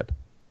road trip.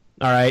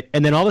 All right,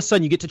 and then all of a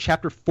sudden you get to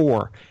chapter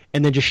 4,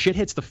 and then just shit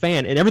hits the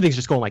fan, and everything's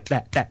just going like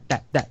that.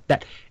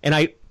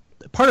 And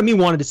part of me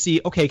wanted to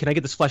see, okay, can I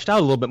get this fleshed out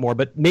a little bit more?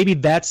 But maybe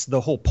that's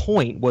the whole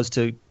point, was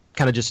to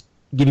kind of just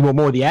give you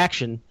more of the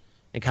action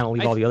and kind of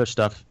leave all the other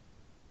stuff.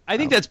 I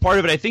think that's part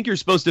of it. I think you're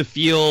supposed to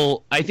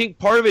feel. I think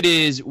part of it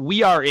is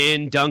we are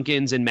in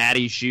Duncan's and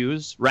Maddie's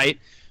shoes, right?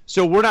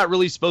 So we're not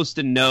really supposed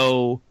to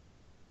know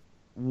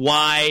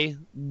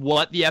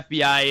what the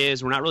FBI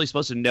is. We're not really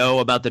supposed to know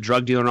about the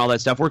drug dealer and all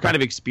that stuff. We're kind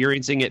of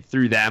experiencing it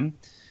through them.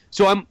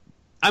 So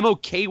I'm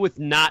okay with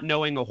not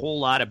knowing a whole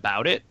lot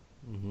about it.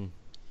 Mm-hmm.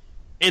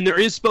 And there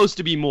is supposed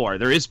to be more.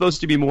 There is supposed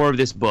to be more of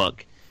this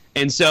book.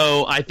 And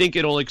so I think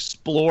it'll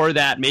explore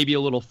that maybe a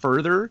little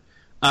further.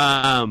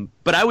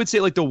 But I would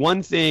say like the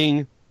one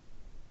thing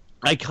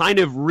I kind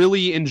of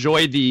really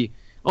enjoyed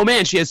oh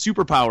man, she has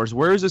superpowers.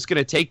 Where is this going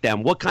to take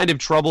them? What kind of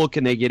trouble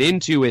can they get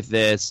into with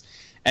this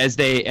as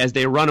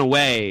they run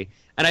away?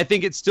 And I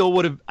think it still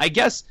would have, I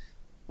guess,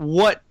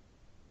 what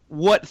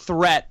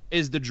threat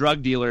is the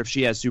drug dealer if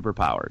she has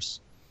superpowers,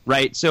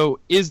 right? So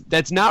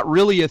that's not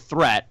really a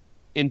threat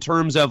in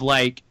terms of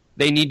like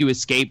they need to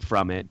escape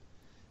from it,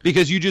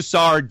 because you just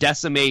saw her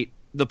decimate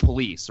the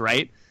police,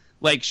 right?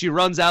 Like she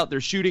runs out, they're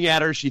shooting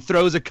at her, she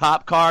throws a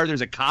cop car,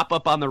 there's a cop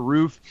up on the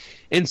roof.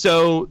 And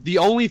so the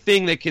only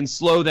thing that can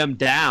slow them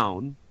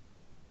down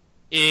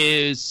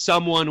is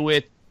someone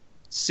with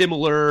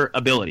similar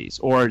abilities,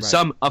 or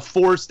a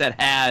force that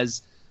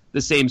has the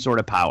same sort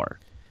of power.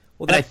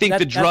 Well, and I think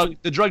the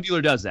drug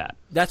dealer does that.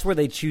 That's where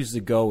they choose to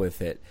go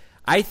with it.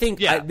 I think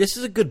this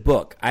is a good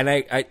book, and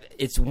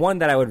it's one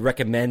that I would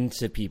recommend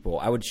to people.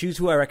 I would choose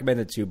who I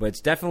recommend it to, but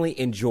it's definitely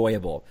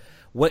enjoyable.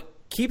 What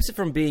keeps it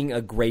from being a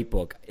great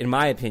book, in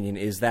my opinion,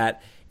 is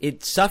that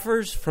it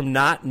suffers from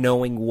not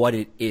knowing what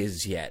it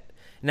is yet.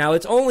 Now,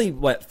 it's only,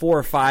 4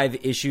 or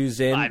 5 issues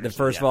in the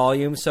first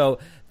volume, so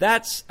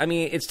that's, I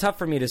mean, it's tough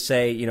for me to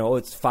say,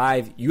 it's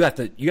 5, you have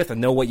to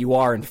know what you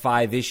are in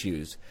 5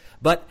 issues.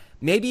 But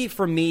maybe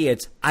for me,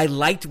 it's, I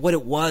liked what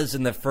it was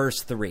in the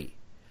first 3.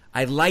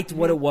 I liked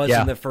what it was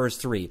in the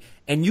first 3.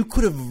 And you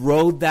could have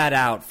rode that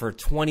out for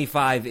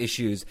 25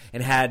 issues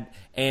and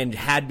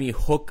had me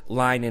hook,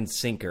 line, and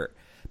sinker.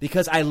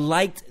 Because I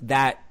liked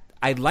that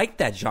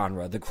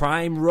genre, the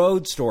crime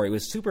road story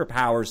with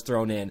superpowers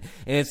thrown in.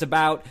 And it's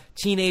about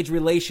teenage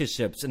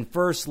relationships and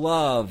first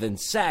love and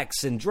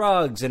sex and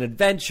drugs and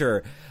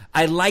adventure.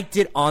 I liked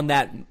it on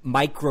that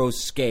micro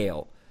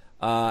scale.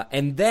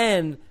 And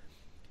then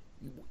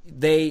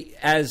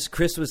as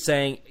Chris was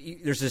saying,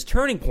 there's this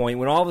turning point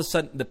when all of a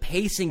sudden the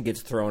pacing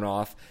gets thrown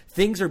off.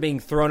 Things are being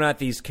thrown at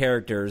these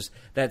characters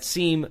that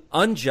seem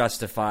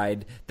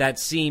unjustified, that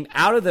seem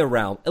out of their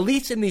realm, at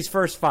least in these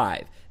first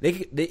 5.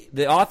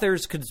 The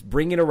authors could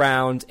bring it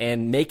around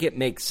and make it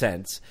make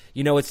sense.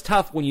 It's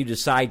tough when you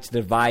decide to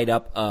divide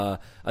up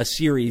a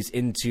series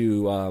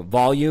into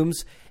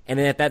volumes, and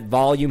then if that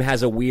volume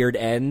has a weird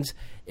end,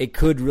 it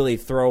could really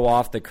throw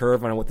off the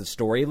curve on what the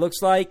story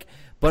looks like.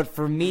 But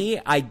for me,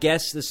 I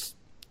guess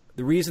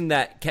the reason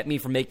that kept me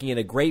from making it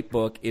a great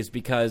book is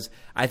because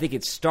I think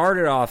it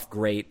started off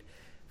great,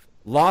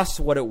 lost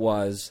what it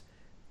was,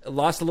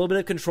 lost a little bit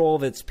of control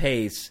of its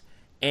pace,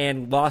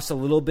 and lost a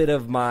little bit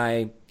of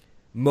my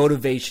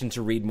motivation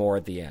to read more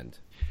at the end.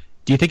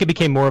 Do you think it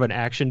became more of an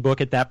action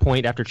book at that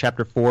point after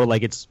chapter 4?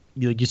 Like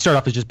you start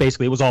off as just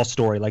basically it was all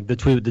story, like the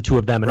two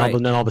of them, and Right.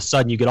 then all of a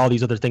sudden you get all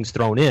these other things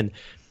thrown in,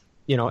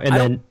 and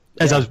then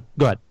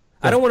go ahead.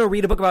 I don't want to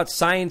read a book about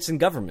science and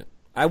government.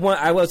 I was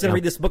going to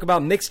read this book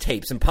about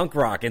mixtapes and punk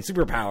rock and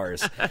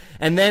superpowers,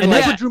 and then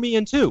that's what drew me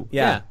in too.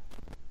 Yeah.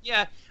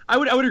 I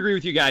would agree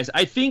with you guys.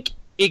 I think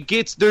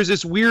there's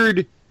this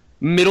weird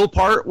middle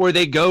part where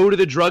they go to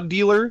the drug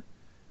dealer,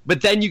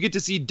 but then you get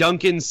to see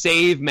Duncan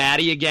save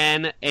Maddie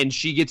again, and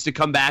she gets to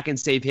come back and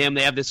save him.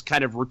 They have this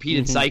kind of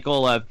repeated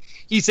cycle of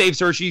he saves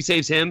her, she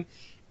saves him,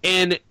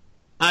 and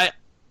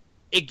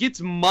it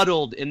gets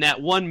muddled in that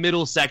one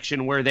middle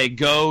section where they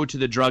go to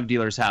the drug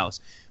dealer's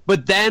house.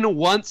 But then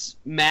once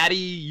Maddie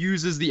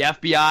uses the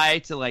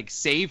FBI to like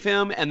save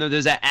him, and then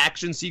there's that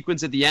action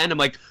sequence at the end, I'm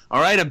like, all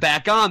right, I'm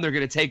back on. They're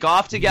gonna take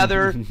off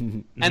together,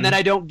 and then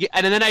I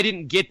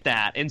didn't get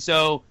that, and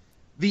so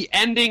the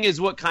ending is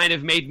what kind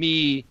of made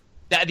me.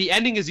 The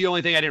ending is the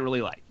only thing I didn't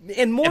really like.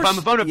 And more, If I'm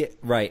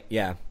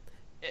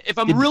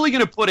It- really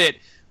gonna put it,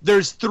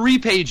 there's 3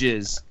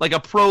 pages, like a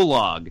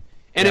prologue,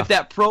 and if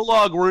that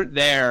prologue weren't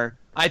there,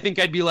 I think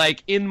I'd be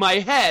like, in my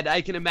head,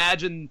 I can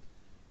imagine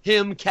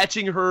him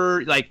catching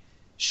her, like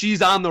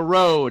she's on the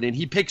road, and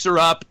he picks her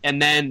up,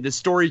 and then the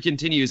story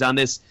continues on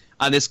this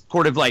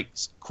sort of like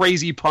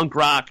crazy punk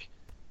rock,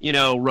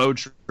 road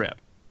trip.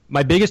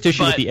 My biggest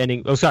issue with the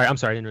ending. Oh, sorry. I'm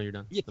sorry. I didn't know you're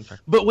done. Yeah, I'm sorry.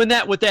 but when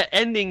that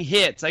ending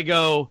hits, I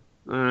go,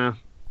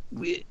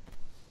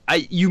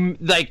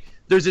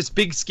 there's this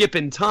big skip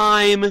in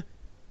time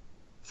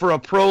for a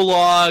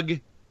prologue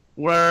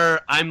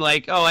where I'm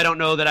like, oh, I don't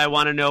know that I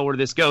want to know where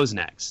this goes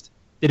next.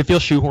 Did it feel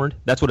shoehorned?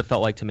 That's what it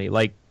felt like to me.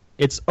 Like,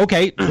 it's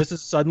okay. This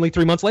is suddenly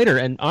 3 months later,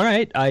 and all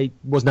right, I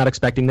was not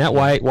expecting that.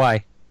 Why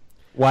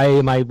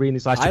am I reading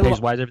these last 2 pages?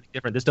 Why is everything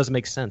different? This doesn't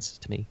make sense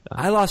to me.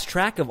 I lost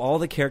track of all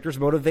the characters'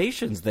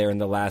 motivations there in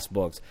the last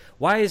books.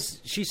 Why is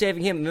she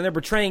saving him, and then they're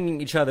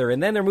betraying each other,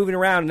 and then they're moving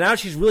around, and now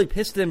she's really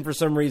pissed at him for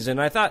some reason.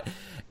 I thought,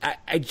 I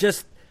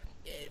think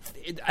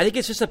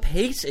it's just a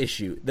pace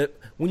issue. That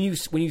when you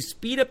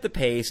speed up the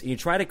pace and you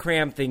try to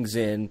cram things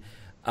in,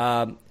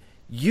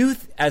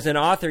 as an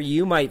author,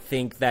 you might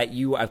think that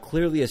you have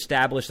clearly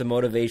established the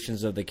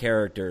motivations of the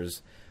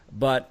characters.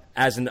 But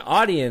as an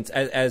audience,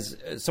 as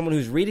someone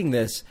who's reading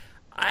this,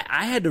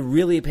 I had to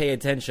really pay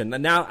attention.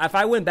 Now, if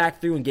I went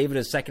back through and gave it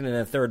a second and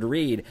a third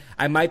read,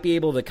 I might be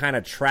able to kind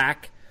of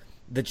track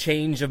the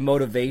change of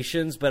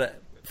motivations.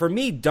 But for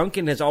me,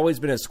 Duncan has always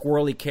been a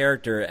squirrely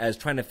character as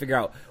trying to figure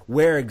out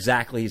where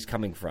exactly he's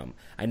coming from.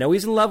 I know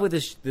he's in love with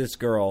this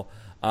girl,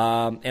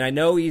 and I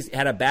know he's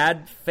had a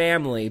bad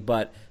family,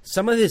 but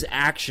some of his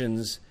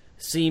actions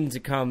seem to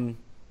come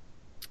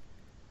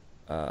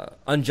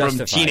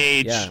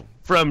unjustified.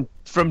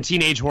 From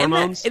teenage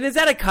hormones. And is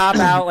that a cop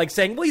out, like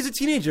saying, well, he's a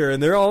teenager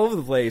and they're all over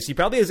the place. He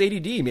probably has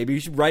ADD. Maybe you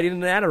should write it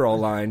in an Adderall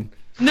line.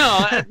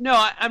 No,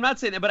 I'm not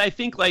saying that, but I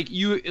think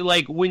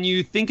when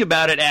you think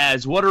about it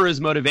as what are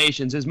his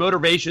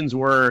motivations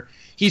were,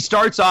 he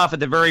starts off at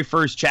the very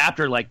first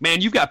chapter like,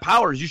 man, you've got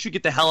powers, you should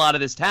get the hell out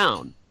of this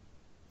town.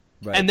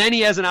 Right. And then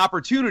he has an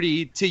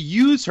opportunity to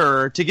use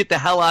her to get the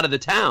hell out of the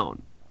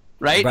town,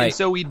 right? And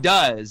so he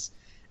does.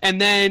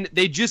 And then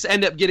they just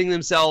end up getting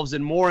themselves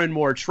in more and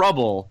more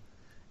trouble.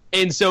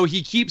 And so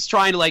he keeps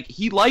trying to,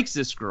 he likes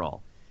this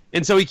girl.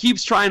 And so he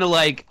keeps trying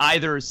to,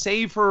 either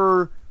save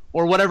her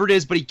or whatever it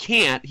is, but he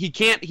can't. He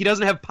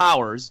doesn't have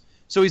powers.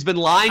 So he's been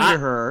lying to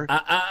her.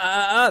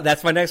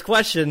 That's my next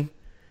question.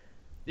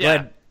 Yeah.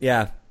 But,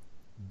 yeah.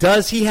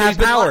 Does he have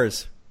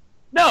powers?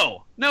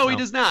 No, he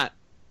does not.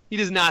 He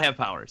does not have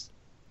powers.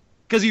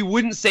 Because he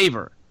wouldn't save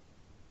her.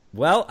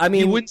 Well, I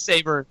mean... He wouldn't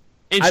save her.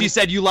 And she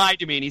said, you lied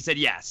to me. And he said,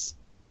 yes.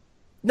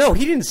 No,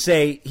 he didn't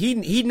say...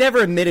 He never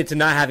admitted to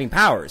not having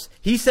powers.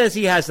 He says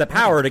he has the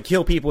power to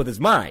kill people with his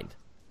mind.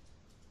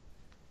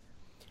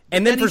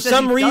 And then for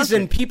some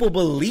reason, people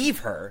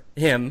believe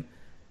him.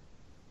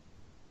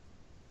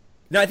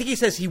 No, I think he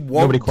says he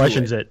won't. Nobody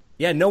questions it.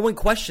 Yeah, no one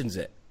questions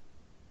it.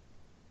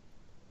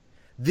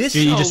 He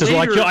just says,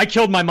 well, I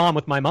killed my mom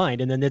with my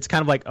mind. And then it's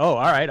kind of like, oh,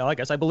 all right, I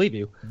guess I believe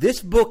you.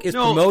 This book is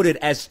promoted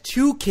as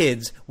 2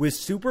 kids with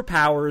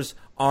superpowers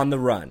on the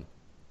run.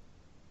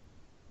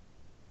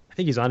 I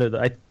think he's onto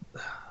the...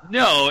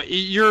 No,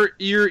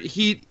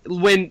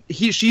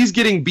 she's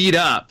getting beat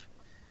up,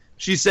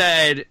 she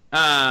said,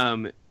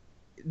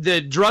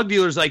 the drug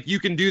dealer's like, you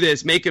can do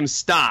this, make him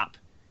stop.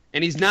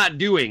 And he's not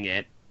doing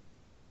it.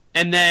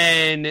 And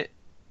then,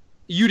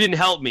 you didn't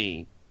help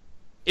me.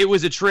 It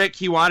was a trick.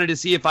 He wanted to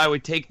see if I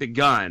would take the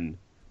gun.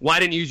 Why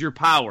didn't you use your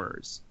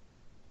powers?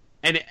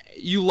 And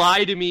you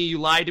lied to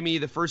me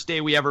the first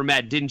day we ever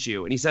met, didn't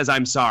you? And he says,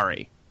 I'm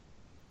sorry.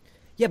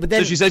 Yeah, but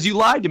then... So she says, you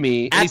lied to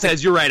me. And he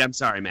says, you're right, I'm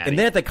sorry, Maddie. And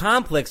then at the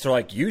complex, they're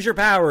like, use your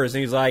powers.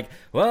 And he's like,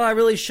 well, I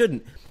really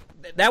shouldn't.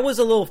 That was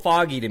a little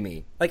foggy to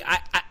me.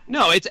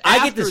 No, it's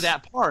after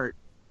that part.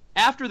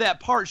 After that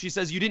part, she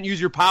says, you didn't use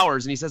your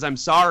powers. And he says, I'm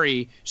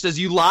sorry. She says,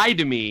 you lied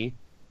to me.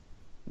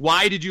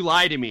 Why did you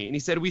lie to me? And he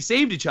said, we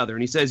saved each other.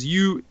 And he says,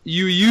 you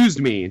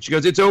used me. And she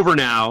goes, it's over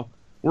now.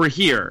 We're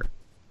here.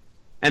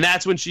 And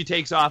that's when she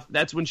takes off.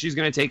 That's when she's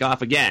going to take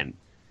off again.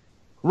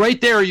 Right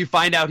there, you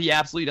find out he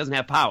absolutely doesn't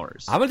have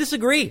powers. I'm going to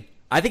disagree.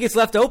 I think it's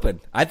left open.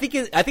 I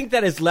think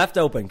that is left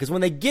open because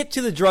when they get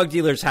to the drug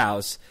dealer's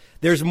house,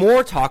 there's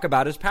more talk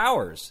about his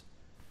powers.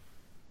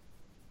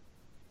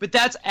 But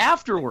that's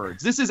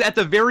afterwards. This is at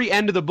the very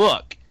end of the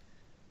book.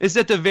 It's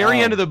at the very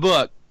end of the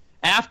book.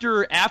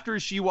 After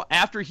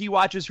he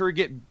watches her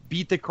get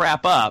beat the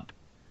crap up,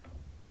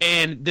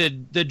 and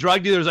the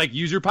drug dealer's like,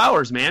 use your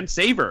powers, man.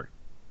 Save her.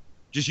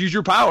 Just use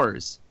your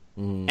powers.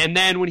 And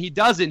then when he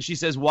doesn't, she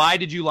says, why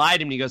did you lie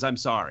to him? And he goes, I'm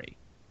sorry.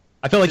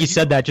 I feel like he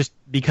said that just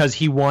because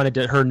he wanted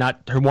her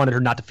not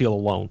to feel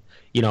alone,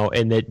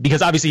 and that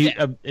because obviously,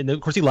 and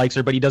of course he likes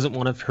her, but he doesn't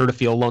want her to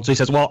feel alone. So he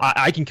says, well,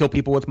 I can kill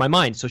people with my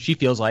mind. So she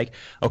feels like,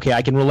 okay,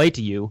 I can relate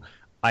to you.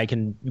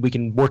 We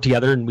can work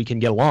together and we can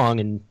get along.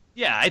 And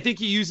yeah, I think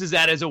he uses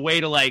that as a way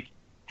to like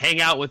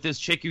hang out with this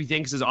chick who he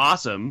thinks is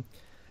awesome,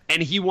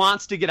 and he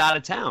wants to get out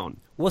of town.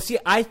 Well, see,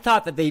 I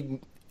thought that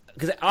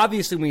because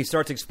obviously when you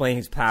start to explain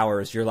his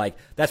powers, you're like,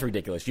 that's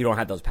ridiculous. You don't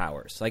have those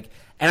powers.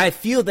 And I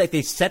feel that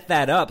they set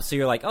that up so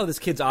you're like, oh, this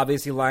kid's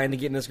obviously lying to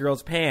get in this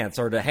girl's pants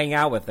or to hang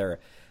out with her.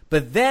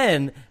 But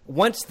then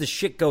once the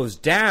shit goes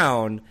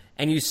down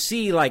and you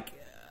see like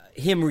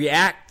him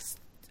react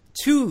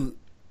to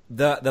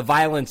the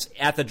violence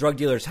at the drug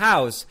dealer's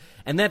house,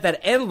 and then at that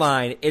end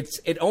line,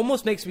 it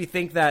almost makes me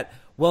think that,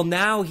 well,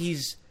 now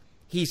he's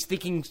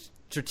thinking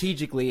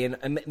strategically,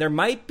 and there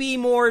might be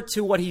more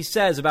to what he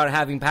says about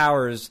having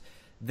powers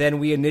than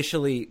we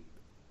initially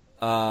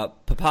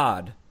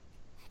papad.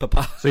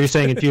 So you're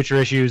saying in future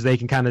issues they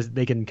can kind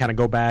of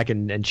go back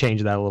and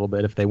change that a little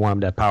bit if they want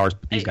him to have powers.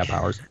 He's got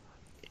powers.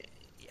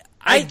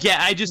 I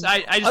just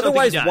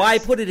otherwise, don't think why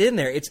put it in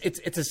there?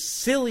 It's a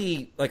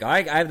silly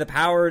I have the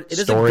power. It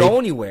doesn't Story. go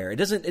anywhere.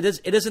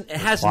 It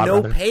has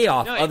no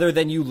payoff other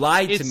than you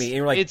lied to me. And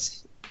you're like,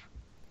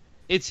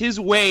 it's his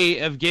way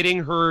of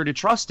getting her to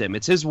trust him.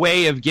 It's his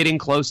way of getting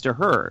close to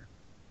her.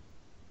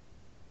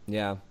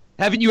 Yeah.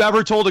 Haven't you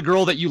ever told a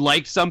girl that you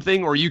liked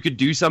something or you could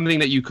do something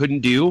that you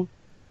couldn't do?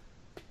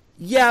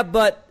 Yeah,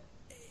 but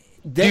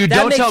dude,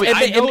 don't tell me.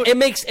 It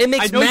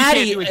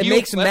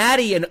makes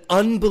Maddie an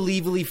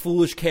unbelievably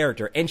foolish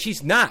character, and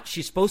she's not.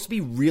 She's supposed to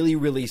be really,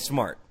 really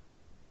smart.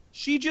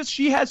 She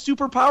has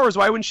superpowers.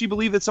 Why wouldn't she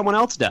believe that someone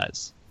else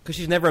does? Because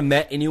she's never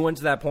met anyone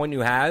to that point who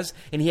has,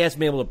 and he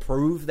hasn't been able to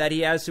prove that he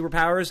has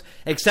superpowers,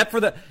 except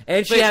for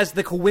she has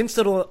the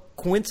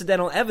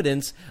coincidental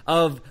evidence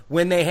of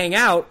when they hang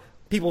out,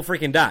 people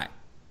freaking die.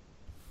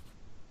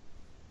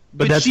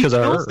 But that's she because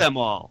of kills her. them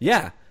all.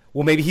 Yeah.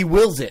 Well, maybe he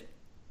wills it.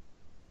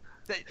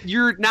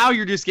 You're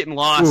just getting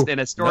lost in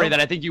a story that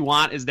I think you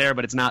want is there,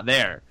 but it's not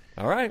there.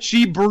 All right.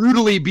 She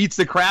brutally beats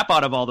the crap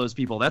out of all those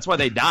people. That's why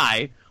they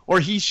die. Or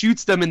he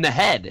shoots them in the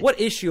head.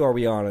 What issue are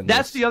we on?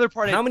 That's the other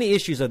part. How many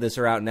issues of this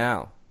are out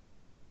now?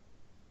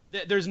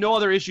 There's no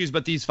other issues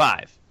but these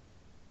 5.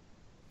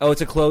 Oh,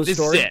 it's a closed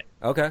story? This is it.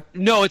 Okay.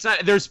 No, it's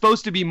not. There's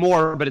supposed to be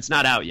more, but it's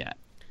not out yet.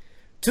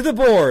 To the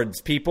boards,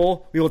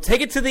 people. We will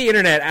take it to the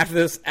internet after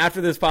this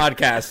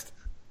podcast.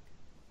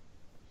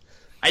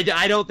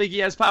 I don't think he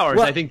has powers.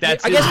 Well, I think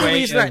that's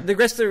his way. The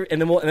rest of,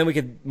 and then we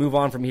could move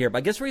on from here. But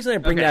I guess the reason I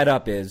bring that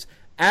up is,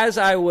 as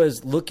I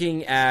was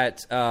looking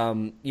at,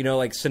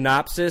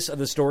 synopsis of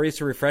the stories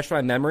to refresh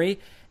my memory,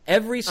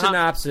 every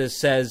synopsis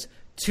says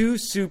 2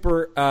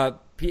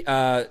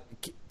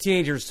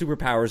 teenagers'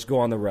 superpowers go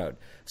on the road.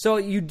 So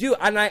you do,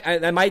 and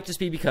that might just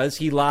be because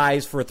he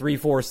lies for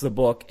 3/4 of the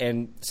book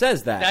and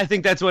says that. I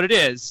think that's what it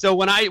is. So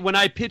when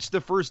I pitched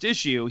the first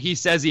issue, he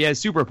says he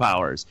has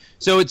superpowers.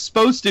 So it's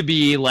supposed to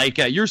be like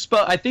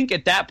I think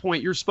at that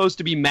point you're supposed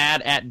to be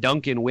mad at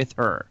Duncan with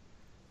her.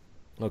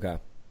 Okay.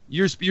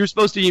 You're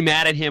supposed to be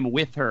mad at him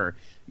with her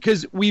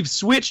because we've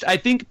switched. I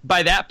think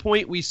by that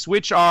point we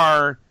switch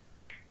our.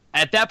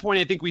 At that point,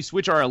 I think we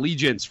switch our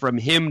allegiance from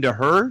him to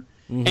her,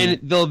 and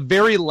the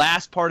very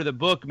last part of the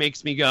book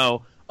makes me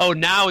go, oh,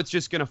 now it's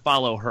just going to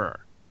follow her.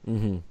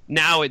 Mm-hmm.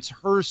 Now it's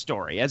her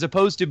story, as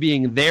opposed to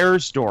being their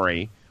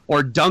story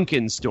or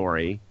Duncan's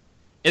story.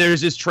 And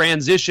there's this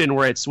transition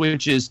where it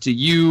switches to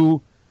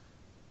you.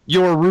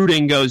 Your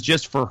rooting goes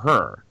just for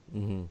her.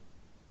 Mm-hmm.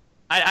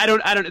 I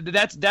don't.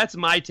 That's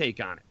my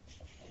take on it.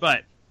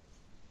 But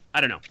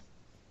I don't know.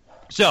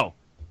 So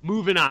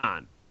moving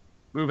on.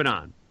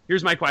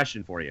 Here's my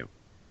question for you.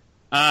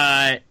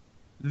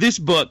 This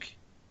book.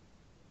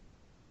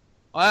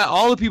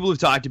 All the people who've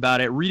talked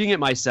about it, reading it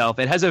myself,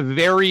 it has a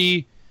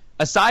very,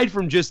 aside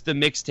from just the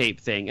mixtape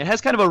thing, it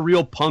has kind of a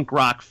real punk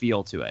rock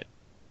feel to it.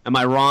 Am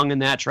I wrong in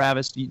that,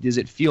 Travis? Does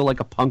it feel like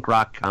a punk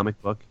rock comic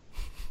book?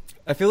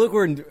 I feel like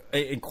we're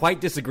in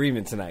quite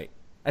disagreement tonight.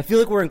 We're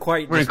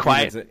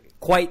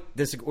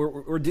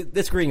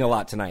disagreeing a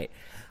lot tonight.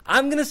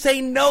 I'm going to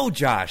say no,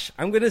 Josh.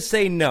 I'm going to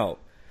say no.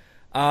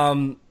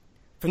 From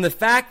the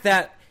fact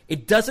that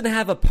it doesn't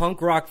have a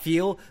punk rock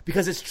feel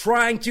because it's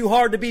trying too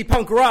hard to be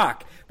punk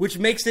rock, which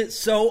makes it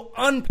so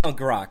un-punk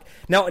rock.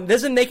 Now, it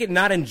doesn't make it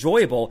not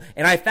enjoyable.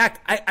 And in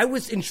fact, I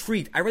was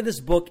intrigued. I read this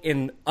book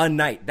in a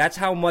night. That's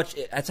how much.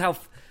 That's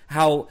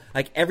how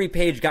like every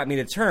page got me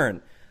to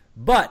turn.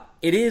 But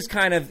it is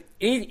kind of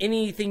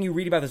anything you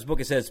read about this book,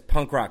 it says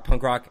punk rock,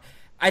 punk rock.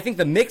 I think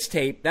the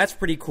mixtape, that's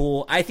pretty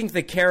cool. I think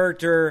the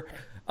character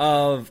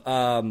of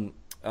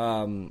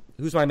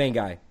who's my main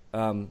guy?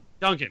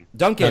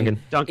 Duncan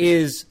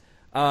is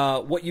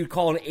what you'd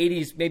call an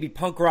 80s maybe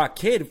punk rock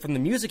kid from the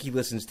music he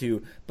listens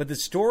to, but the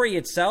story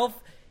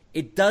itself,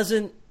 it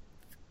doesn't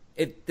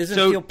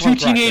feel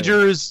punk rock.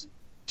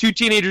 Two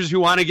teenagers who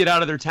want to get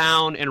out of their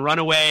town and run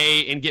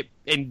away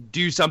and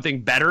do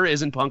something better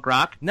isn't punk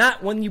rock.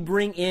 Not when you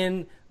bring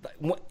in.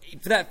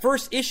 For that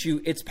first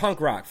issue, it's punk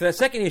rock. For that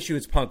second issue,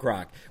 it's punk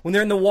rock. When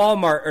they're in the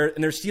Walmart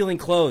and they're stealing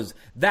clothes,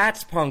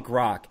 that's punk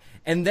rock.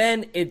 And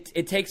then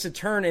it takes a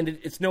turn and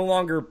it's no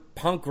longer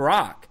punk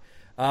rock.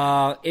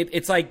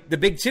 It's like the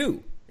big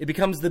two. It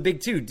becomes the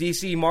big two.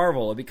 DC,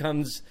 Marvel. It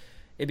becomes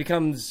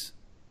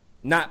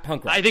not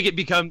punk rock. I think it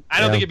becomes. I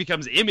don't think it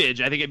becomes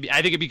Image. I think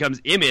it becomes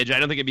Image. I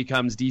don't think it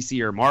becomes DC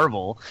or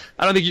Marvel.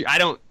 I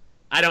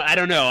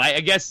don't know. I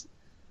guess.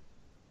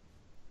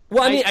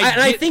 Well,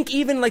 I think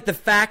even like the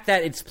fact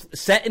that it's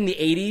set in the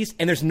 80s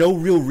and there's no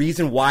real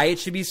reason why it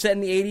should be set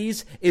in the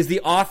 80s is the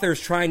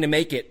authors trying to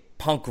make it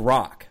punk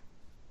rock.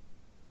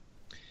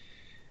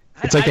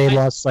 It's like they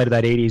lost sight of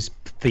that 80s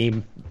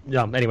theme.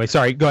 Anyway,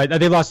 sorry, go ahead.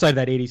 They lost sight of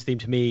that 80s theme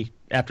to me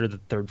after the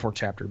third, fourth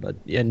chapter, but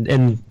and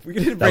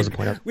that was the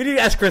point. We need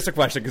to ask Chris a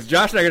question because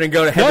Josh and I are going to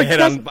go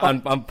head on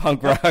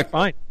punk rock.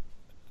 Fine.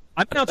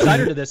 I'm an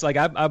outsider to this. Like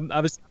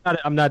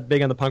I'm not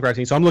big on the punk rock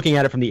scene, so I'm looking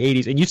at it from the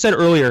 80s. And you said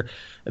earlier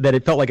that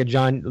it felt like a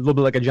little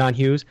bit like a John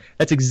Hughes.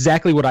 That's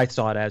exactly what I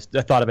thought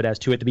of it as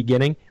too at the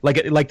beginning, like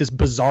this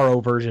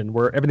bizarro version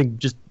where everything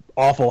just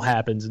awful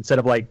happens instead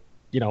of like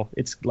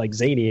it's like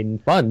zany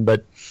and fun.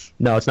 But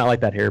no, it's not like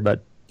that here.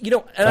 But and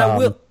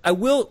I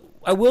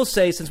will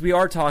say, since we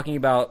are talking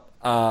about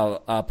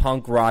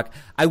punk rock,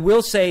 I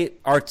will say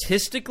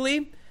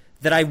artistically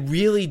that I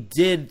really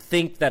did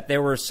think that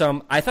there were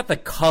some. I thought the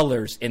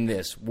colors in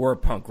this were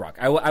punk rock.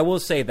 I will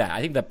say that.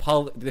 I think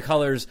the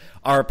colors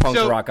are punk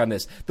rock on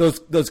this. Those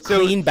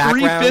clean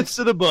backgrounds. 3/5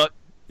 of the book.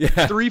 Yeah.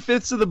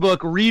 3/5 of the book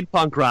read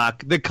punk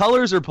rock. The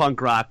colors are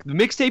punk rock. The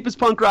mixtape is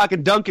punk rock,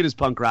 and Duncan is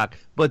punk rock.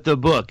 But the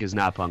book is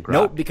not punk rock.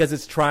 Nope, because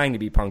it's trying to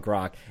be punk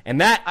rock,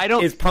 and that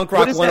is punk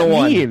rock what does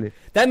 101. That mean?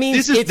 That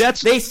means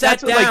they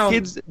sat down.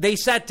 They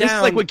sat down. This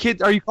is like what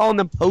kids are you calling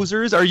them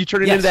posers? Are you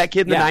turning into that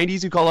kid in the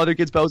 90s who call other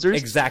kids posers?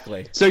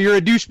 Exactly. So you're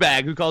a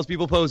douchebag who calls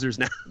people posers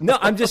now. No,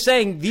 I'm just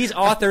saying these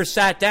authors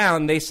sat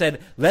down. They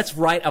said, "Let's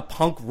write a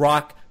punk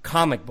rock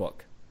comic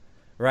book."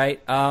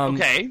 Right?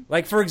 Okay.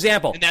 Like, for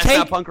example, and that's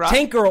not punk rock?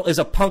 Tank Girl is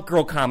a punk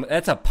girl comic.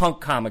 That's a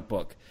punk comic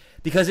book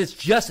because it's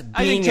just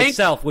being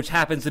itself, which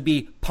happens to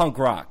be punk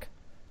rock.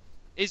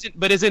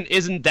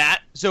 Isn't that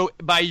so?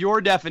 By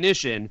your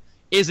definition,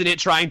 isn't it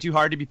trying too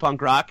hard to be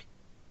punk rock?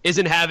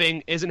 Isn't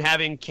having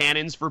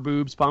cannons for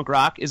boobs punk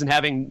rock? Isn't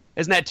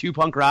that too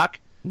punk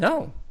rock?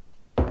 No.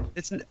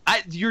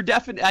 You're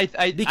definitely.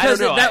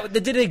 Because I don't know.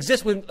 That didn't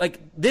exist when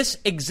this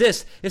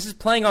exists. This is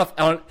playing off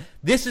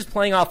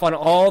on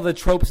all the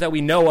tropes that we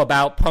know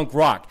about punk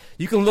rock.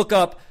 You can look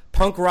up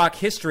punk rock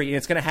history, and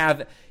it's gonna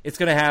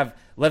have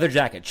leather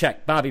jacket,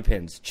 check, bobby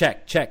pins,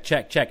 check.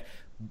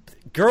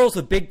 Girls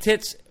with big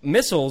tits,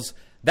 missiles.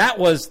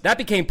 That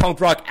became punk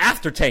rock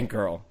after Tank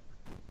Girl.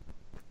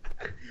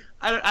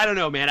 I don't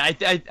know, man. I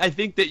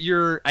think that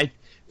you're.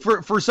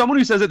 For someone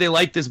who says that they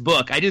like this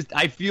book,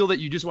 I feel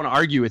that you just want to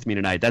argue with me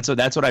tonight. That's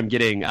what I'm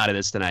getting out of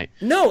this tonight.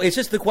 No, it's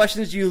just the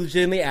questions you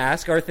legitimately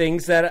ask are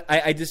things that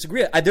I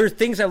disagree with. There are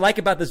things I like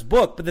about this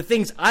book, but the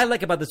things I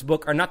like about this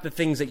book are not the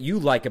things that you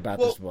like about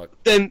this book.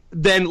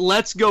 Then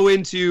let's go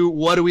into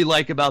what do we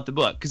like about the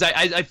book? Because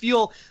I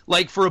feel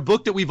like for a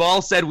book that we've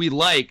all said we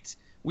liked,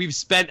 we've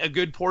spent a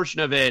good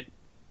portion of it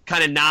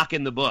kind of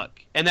knocking the book,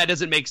 and that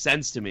doesn't make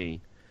sense to me.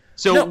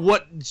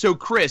 So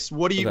Chris,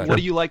 what do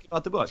you like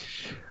about the book?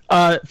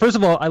 First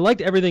of all, I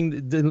liked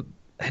everything.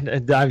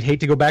 I hate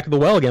to go back to the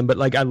well again, but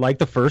I liked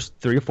the first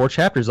 3 or 4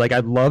 chapters. I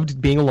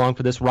loved being along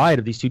for this ride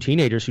of these two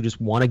teenagers who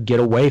just want to get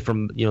away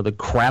from the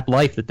crap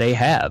life that they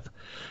have,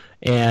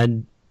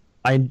 and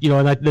then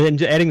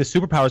adding the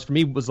superpowers for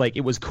me was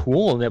it was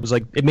cool, and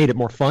it made it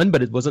more fun,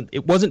 but it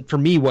wasn't for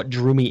me what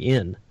drew me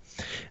in.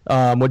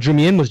 What drew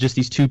me in was just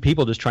these two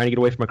people just trying to get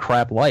away from a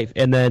crap life,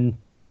 and then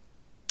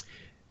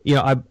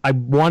I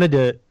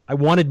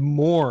wanted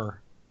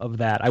more of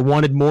that. I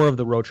wanted more of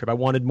the road trip. I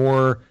wanted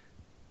more.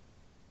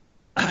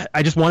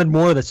 I just wanted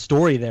more of the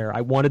story there.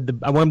 I wanted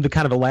them to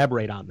kind of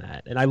elaborate on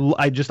that, and I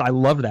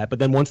loved that. But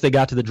then once they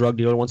got to the drug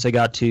dealer, once they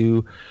got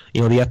to the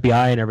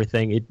FBI and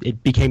everything,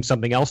 it became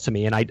something else to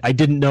me, and I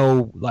didn't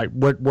know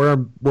where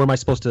am I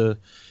supposed to?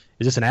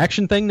 Is this an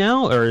action thing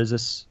now, or is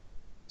this?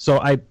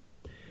 So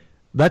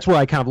that's where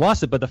I kind of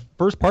lost it. But the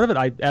first part of it,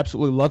 I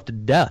absolutely loved to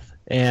death,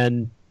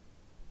 and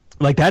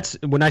that's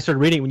when I started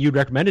reading. When you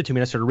recommended it to me,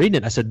 and I started reading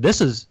it. I said,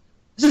 "This is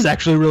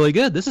actually really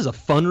good. This is a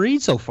fun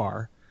read so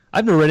far.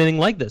 I've never read anything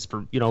like this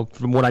from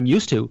what I'm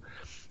used to."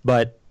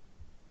 But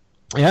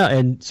yeah,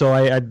 and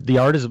so the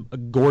art is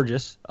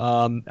gorgeous.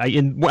 I'll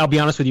be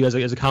honest with you, as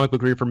a comic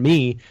book reader, for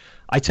me,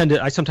 I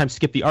sometimes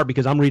skip the art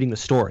because I'm reading the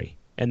story,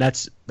 and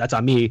that's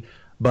on me.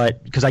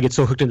 but because I get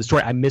so hooked in the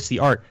story, I miss the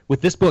art.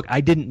 With this book,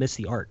 I didn't miss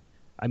the art.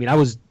 I mean, I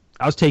was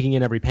taking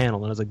in every panel,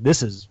 and I was like,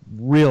 this is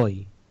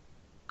really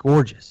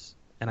gorgeous,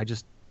 and I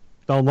just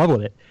fell in love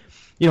with it.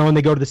 And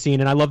they go to the scene,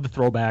 and I love the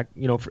throwback.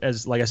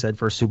 As like I said,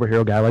 for a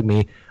superhero guy like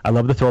me, I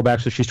love the throwback.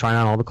 So she's trying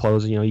on all the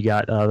clothes. You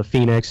got the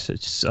Phoenix,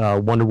 it's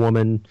Wonder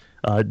Woman.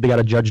 They got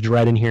a Judge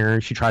Dredd in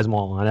here. She tries them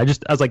all on. I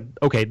was like,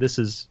 okay, this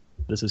is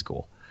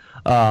cool,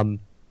 and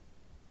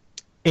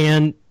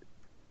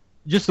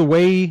just the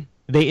way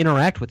they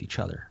interact with each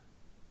other.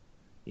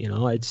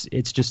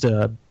 It's just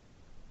a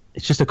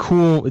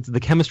cool. The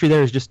chemistry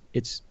there is just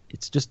it's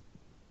just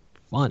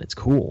fun. It's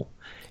cool,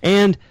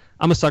 and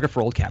I'm a sucker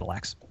for old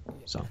Cadillacs.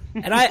 So,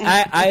 and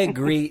I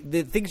agree.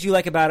 The things you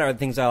like about it are the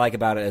things I like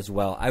about it as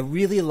well. I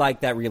really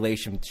like that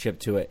relationship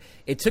to it.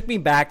 It took me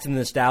back to the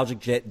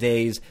nostalgic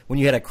days when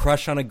you had a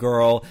crush on a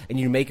girl and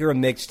you make her a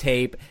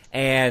mixtape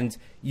and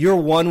you're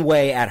one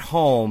way at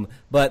home,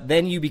 but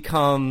then you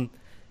become,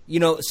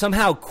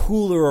 somehow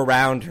cooler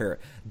around her.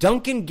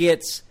 Duncan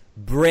gets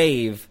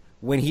brave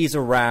when he's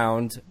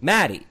around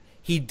Maddie.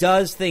 He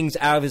does things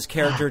out of his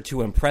character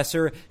to impress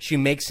her. She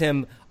makes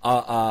him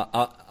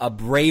a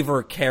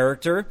braver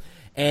character.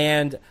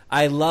 And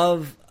I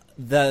love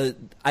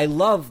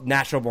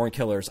Natural Born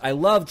Killers. I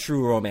love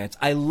true romance.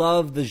 I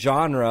love the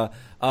genre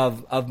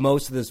of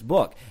most of this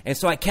book. And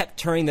so I kept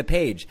turning the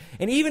page.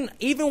 And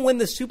even when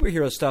the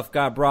superhero stuff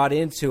got brought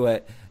into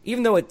it,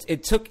 even though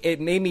it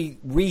made me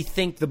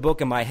rethink the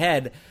book in my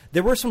head,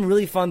 there were some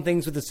really fun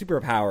things with the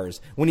superpowers.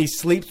 When he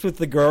sleeps with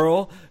the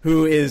girl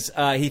who is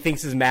he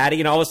thinks is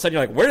Maddie, and all of a sudden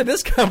you're like, where did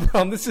this come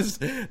from?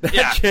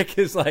 That chick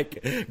is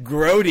like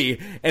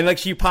grody, and like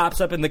she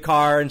pops up in the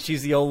car and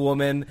she's the old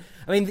woman.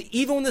 I mean,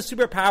 even when the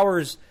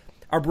superpowers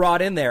are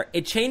brought in there,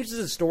 it changes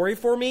the story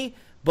for me,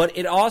 but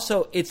it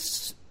also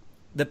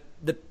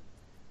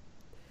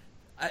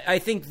I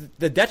think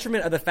the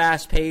detriment of the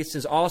fast pace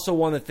is also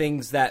one of the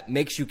things that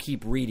makes you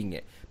keep reading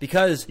it,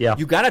 because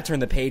you got to turn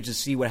the page to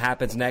see what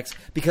happens next,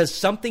 because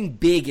something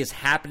big is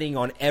happening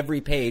on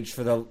every page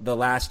for the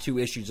last 2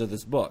 issues of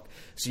this book.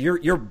 So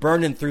you're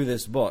burning through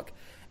this book,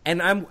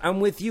 and I'm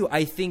with you.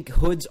 I think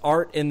Hood's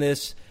art in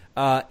this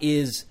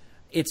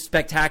it's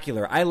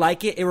spectacular. I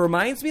like it. It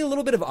reminds me a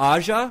little bit of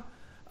Aja.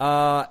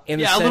 A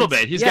little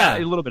bit. He's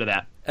got a little bit of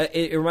that.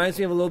 It reminds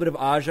me of a little bit of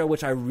Aja,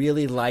 which I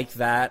really liked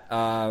that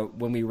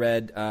when we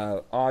read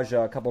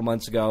Aja a couple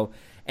months ago,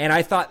 and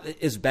I thought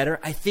is better.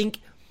 I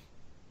think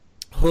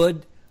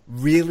Hood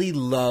really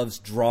loves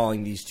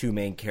drawing these 2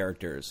 main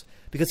characters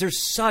because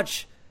there's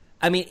such.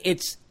 I mean,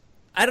 it's.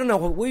 I don't know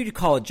what would you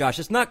call it, Josh.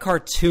 It's not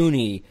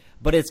cartoony,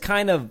 but it's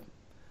kind of.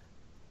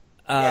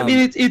 I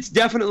mean, it's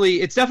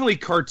definitely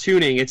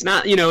cartooning. It's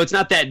not it's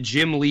not that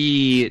Jim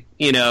Lee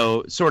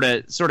sort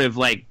of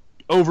like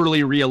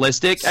overly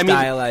realistic.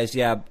 Stylized,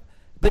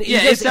 But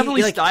it's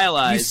definitely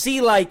stylized. You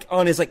see, like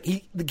on his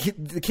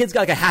the kid's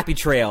got like a happy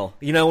trail.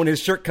 When his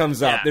shirt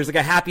comes up, there's like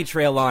a happy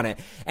trail on it,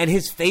 and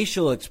his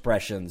facial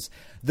expressions.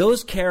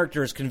 Those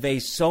characters convey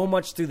so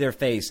much through their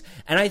face,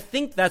 and I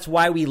think that's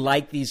why we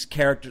like these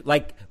characters,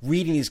 like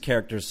reading these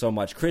characters so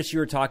much. Chris, you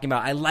were talking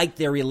about, I like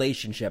their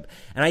relationship,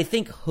 and I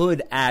think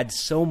Hood adds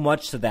so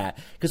much to that,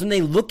 because when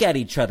they look at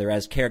each other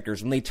as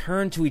characters, when they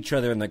turn to each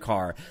other in the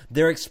car,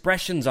 their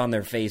expressions on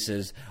their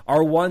faces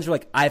are ones where,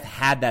 like, I've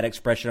had that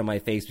expression on my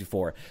face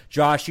before.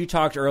 Josh, you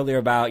talked earlier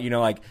about,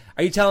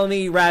 are you telling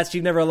me, Rats,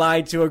 you've never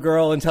lied to a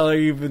girl and tell her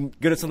you've been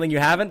good at something you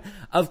haven't?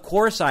 Of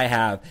course I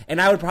have.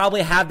 And I would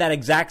probably have that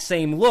exact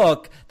same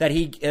look that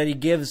he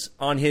gives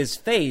on his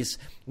face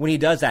when he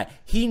does that.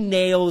 He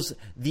nails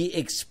the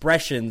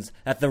expressions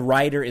that the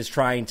writer is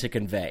trying to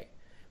convey.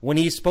 When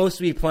he's supposed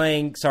to be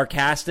playing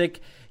sarcastic,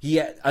 he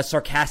has a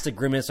sarcastic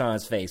grimace on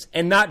his face.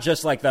 And not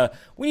just like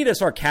we need a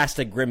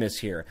sarcastic grimace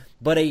here,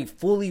 but a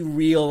fully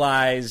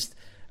realized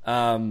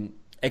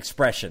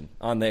expression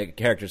on the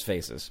characters'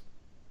 faces.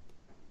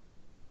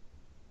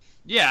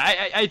 Yeah,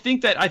 I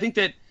think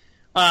that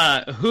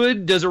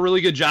Hood does a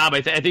really good job.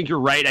 I think you're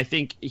right. I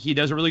think he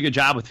does a really good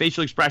job with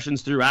facial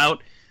expressions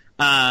throughout.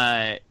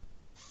 I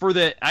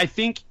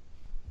think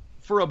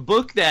for a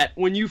book that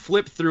when you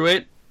flip through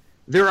it,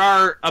 there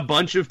are a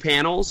bunch of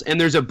panels and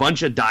there's a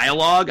bunch of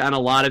dialogue on a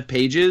lot of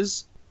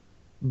pages,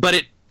 but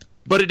it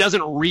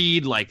doesn't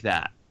read like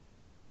that.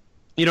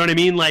 You know what I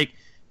mean? Like,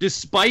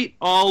 despite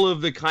all of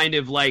the kind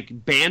of like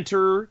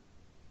banter,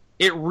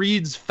 it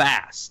reads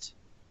fast.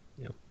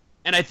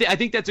 And I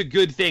think that's a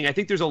good thing. I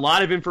think there's a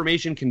lot of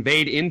information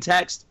conveyed in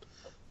text,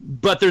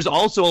 but there's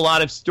also a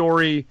lot of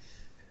story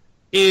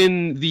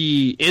in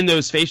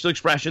those facial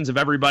expressions of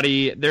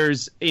everybody.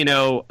 There's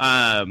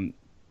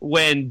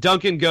when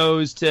Duncan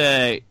goes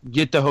to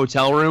get the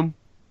hotel room,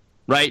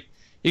 right?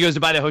 He goes to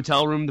buy the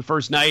hotel room the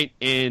first night,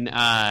 and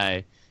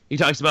he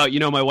talks about,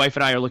 my wife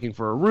and I are looking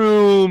for a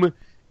room,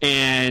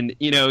 and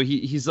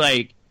he's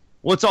like,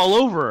 what's all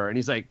over? And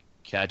he's like,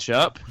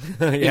 ketchup,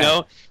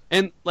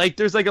 and like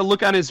there's like a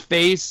look on his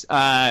face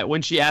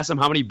when she asks him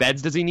how many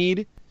beds does he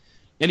need,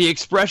 and the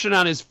expression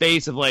on his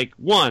face of like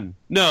 1,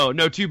 no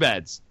 2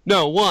 beds,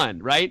 no 1,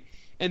 right?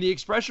 And the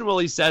expression while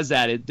he says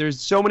that, there's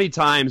so many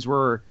times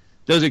where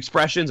those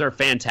expressions are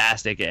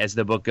fantastic as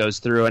the book goes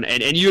through.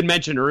 And you had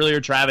mentioned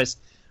earlier, Travis,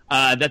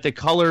 that the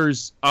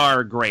colors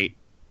are great.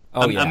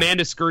 Oh, yeah.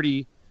 Amanda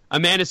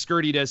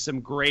Skirty does some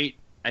great,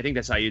 I think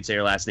that's how you'd say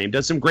her last name,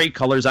 does some great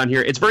colors on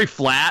here. It's very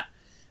flat,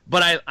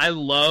 but I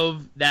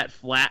love that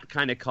flat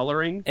kind of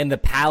coloring. And the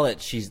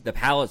palettes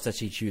that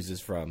she chooses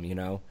from,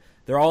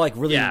 they're all like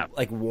really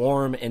like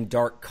warm and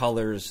dark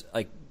colors,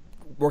 like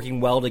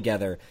working well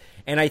together.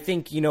 And I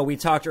think, we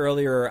talked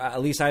earlier,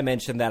 at least I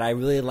mentioned that I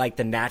really like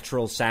the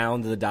natural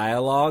sound of the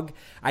dialogue.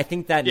 I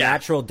think that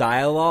natural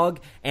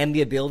dialogue and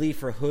the ability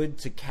for Hood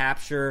to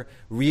capture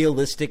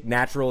realistic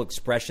natural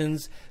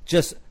expressions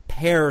just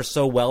pair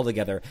so well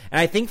together. And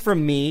I think for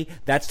me,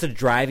 that's the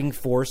driving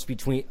force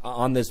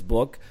on this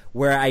book,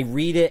 where I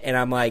read it and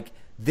I'm like,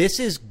 this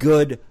is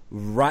good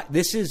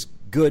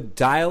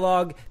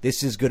dialogue,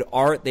 this is good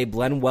art, they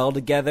blend well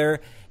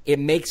together. It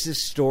makes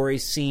this story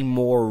seem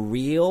more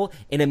real,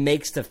 and it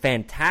makes the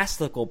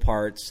fantastical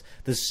parts,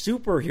 the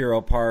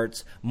superhero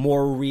parts,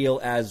 more real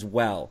as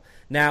well.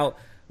 Now,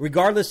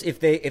 regardless if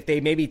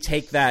they maybe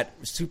take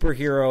that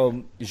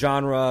superhero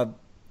genre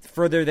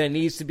further than it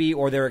needs to be,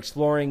 or they're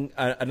exploring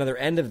another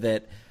end of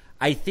it,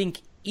 I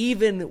think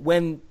even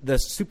when the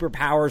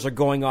superpowers are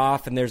going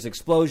off and there's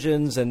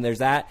explosions and there's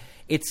that,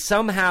 it's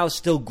somehow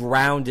still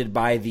grounded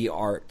by the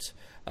art.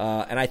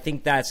 And I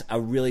think that's a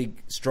really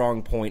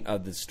strong point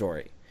of the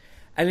story.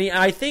 I mean,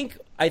 I think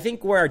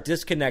where our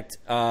disconnect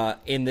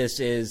in this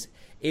is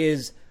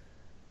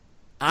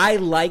I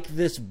like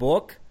this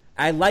book.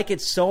 I like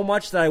it so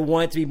much that I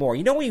want it to be more.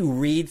 When you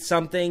read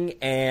something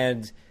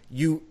and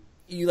you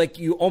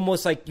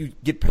almost like you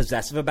get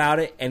possessive about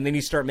it, and then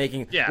you start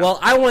making, well,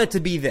 I want it to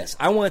be this.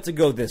 I want it to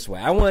go this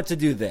way. I want it to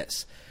do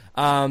this.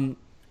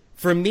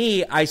 For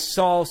me, I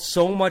saw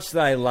so much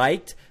that I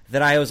liked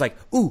that I was like,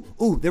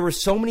 ooh, there were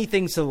so many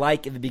things to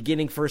like in the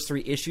beginning first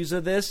 3 issues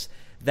of this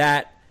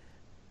that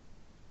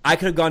I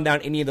could have gone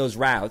down any of those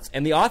routes,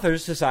 and the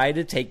authors decided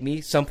to take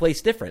me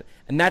someplace different.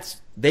 And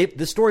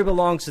the story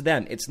belongs to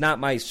them. It's not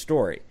my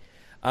story.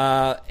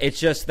 It's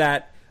just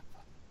that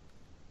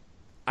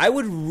I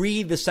would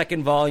read the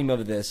second volume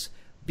of this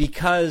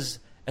because,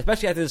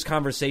 especially after this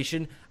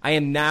conversation, I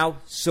am now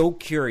so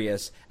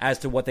curious as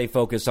to what they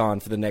focus on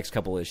for the next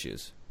couple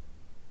issues.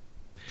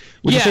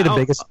 Would you say the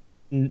biggest...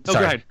 go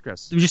ahead,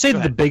 Chris. Would you say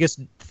that the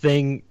biggest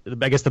thing,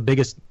 I guess the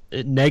biggest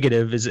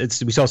negative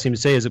is we all seem to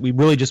say, is that we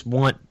really just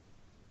want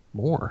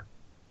more?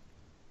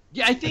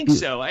 Yeah, I think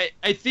so.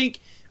 I think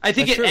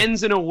it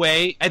ends in a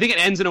way. I think it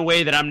ends in a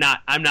way that I'm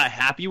not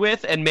happy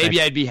with, and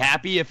maybe I'd be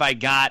happy if I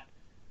got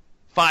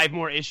 5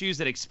 more issues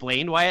that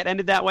explained why it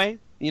ended that way.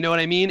 You know what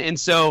I mean? And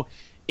so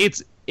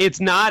it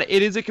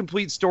is a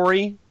complete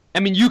story. I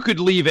mean, you could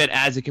leave it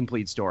as a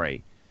complete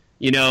story.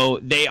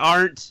 They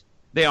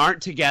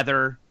aren't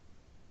together.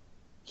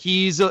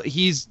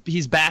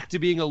 He's back to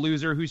being a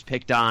loser who's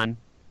picked on,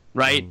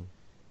 right?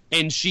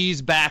 And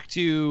she's back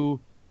to,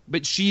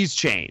 but she's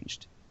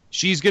changed.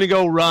 She's going to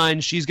go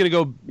run. She's going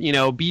to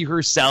go, be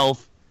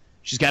herself.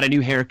 She's got a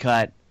new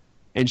haircut,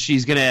 and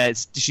she's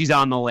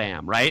on the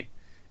lam, right?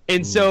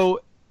 And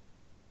so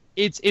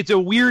it's a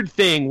weird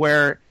thing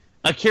where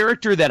a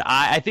character that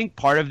I think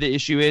part of the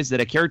issue is that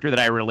a character that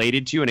I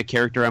related to and a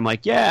character I'm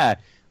like, yeah,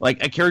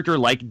 like a character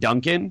like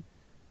Duncan,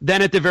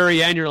 then at the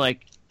very end you're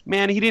like,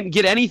 man, he didn't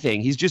get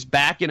anything. He's just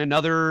back in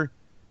another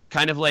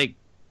kind of like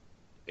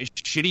a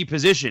shitty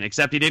position,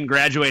 except he didn't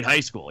graduate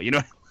high school.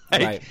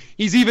 Right.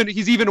 He's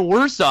even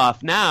worse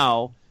off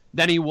now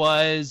than he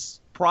was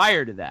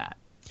prior to that.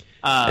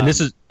 And this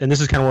is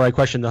kind of where I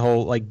question the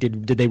whole, like,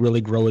 did they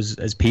really grow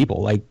as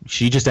people? Like,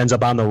 she just ends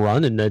up on the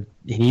run, and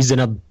he's in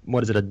a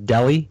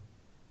deli,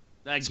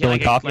 spilling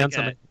coffee on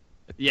something.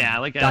 Yeah,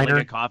 like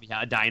a coffee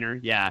house, diner.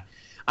 Yeah,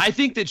 I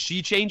think that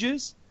she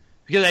changes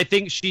because I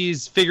think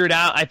she's figured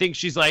out. I think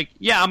she's like,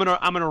 yeah, I'm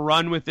gonna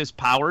run with this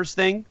powers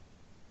thing.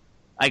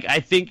 Like, I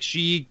think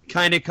she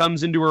kind of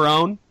comes into her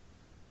own.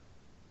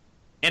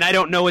 And I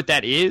don't know what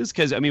that is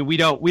because, I mean, we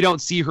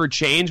don't see her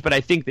change, but I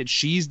think that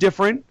she's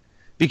different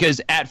because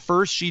at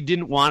first she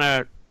didn't want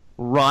to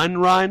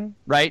run,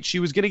 right? She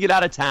was going to get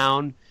out of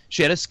town.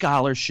 She had a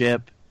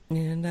scholarship. But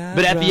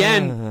at the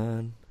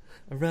end,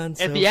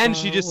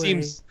 she just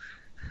seems...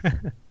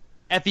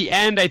 At the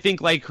end, I think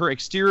like her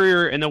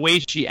exterior and the way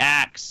she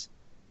acts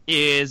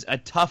is a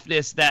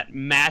toughness that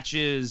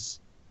matches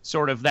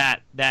sort of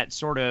that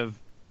sort of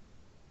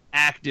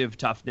active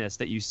toughness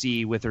that you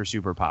see with her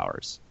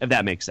superpowers, if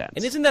that makes sense.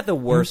 And isn't that the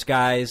worst,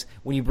 guys?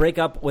 When you break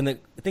up, when the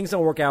things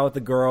don't work out with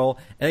the girl,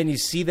 and then you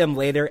see them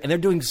later, and they're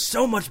doing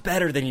so much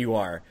better than you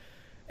are.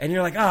 And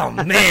you're like, oh,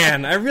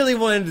 man, I really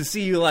wanted to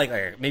see you like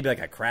maybe like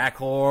a crack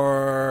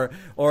whore,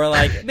 or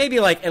like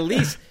maybe like at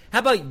least, how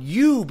about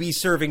you be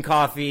serving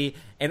coffee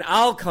and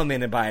I'll come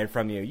in and buy it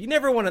from you? You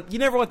never want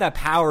that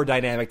power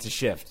dynamic to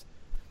shift.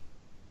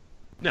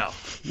 No.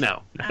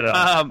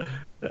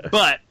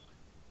 But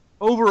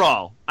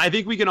overall, I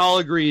think we can all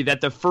agree that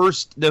the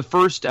first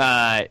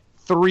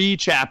 3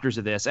 chapters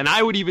of this, and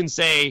I would even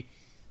say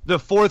the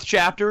 4th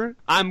chapter,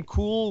 I'm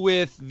cool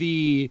with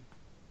the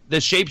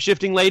the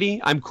shape-shifting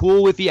lady, I'm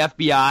cool with the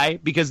FBI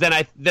because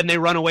then they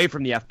run away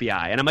from the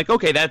FBI, and I'm like,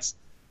 okay,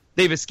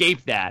 they've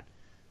escaped that.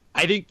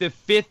 I think the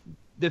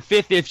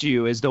fifth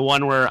issue is the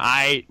one where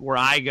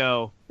I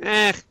go,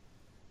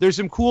 there's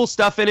some cool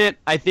stuff in it.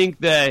 I think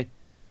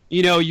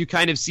you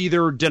kind of see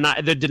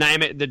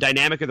the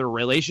dynamic of their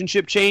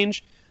relationship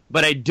change,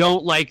 but I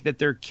don't like that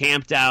they're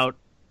camped out.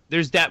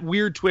 There's that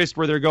weird twist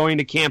where they're going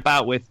to camp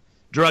out with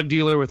drug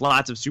dealer with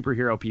lots of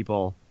superhero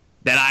people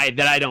that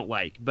I don't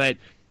like. But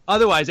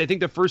otherwise, I think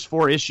the first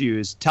 4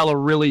 issues tell a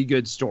really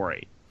good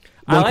story.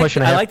 I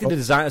like the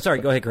design. Sorry,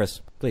 go ahead,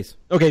 Chris, please.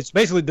 Okay, so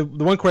basically the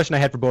one question I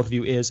had for both of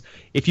you is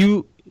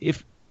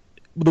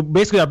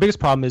basically our biggest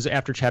problem is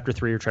after chapter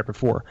 3 or chapter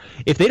 4.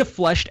 If they'd have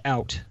fleshed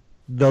out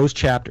those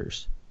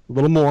chapters a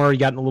little more, you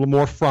gotten a little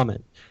more from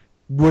it,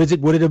 would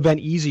it have been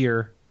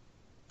easier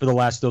for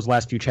those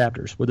last few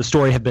chapters? Would the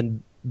story have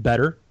been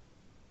better,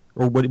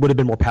 or would it have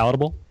been more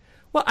palatable?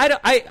 Well,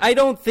 I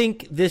don't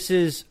think this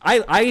is.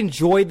 I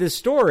enjoyed this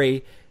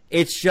story.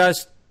 It's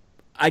just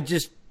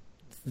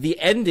the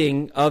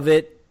ending of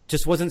it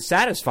just wasn't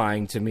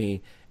satisfying to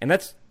me, and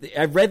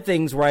I've read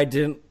things where I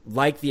didn't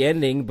like the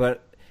ending,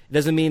 but it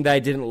doesn't mean that I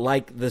didn't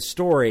like the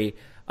story.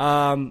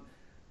 Have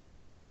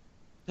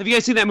you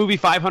guys seen that movie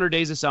 500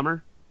 Days of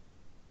Summer?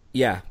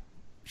 Yeah,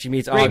 she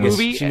meets Great August.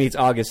 movie. She meets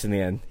August in the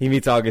end. He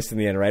meets August in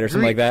the end, right, or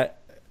something like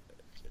that.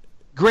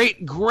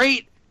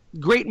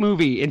 Great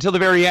movie until the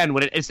very end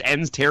when it just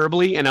ends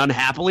terribly and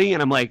unhappily,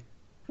 and I'm like,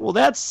 well,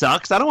 that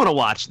sucks. I don't want to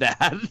watch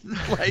that.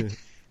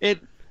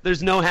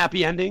 There's no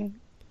happy ending.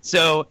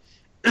 So,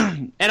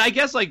 and I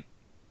guess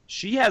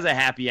she has a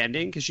happy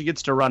ending because she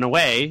gets to run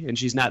away and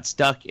she's not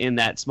stuck in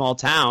that small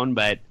town.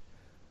 But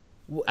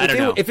I don't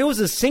know. If it was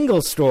a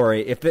single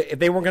story, if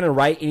they weren't going to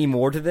write any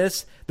more to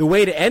this, the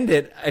way to end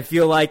it, I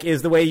feel like,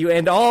 is the way you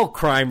end all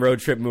crime road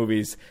trip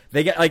movies.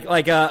 They get like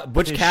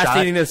Butch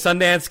Cassidy and the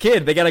Sundance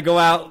Kid. They got to go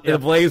out in a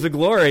blaze of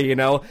glory,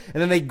 and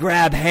then they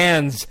grab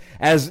hands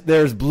as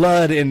there's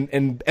blood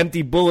and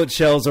empty bullet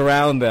shells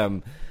around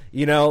them.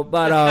 But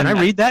can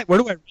I read that? Where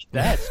do I read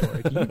that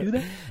story? Can you do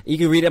that? You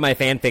can read it at my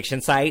fan fiction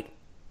site.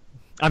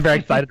 I'm very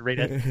excited to read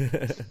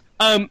it.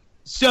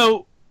 So,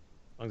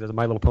 as long as there's a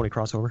My Little Pony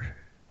crossover.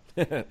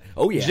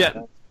 Oh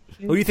yeah.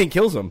 Who do you think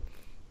kills him?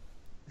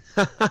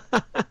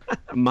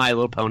 My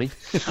Little Pony.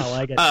 I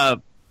like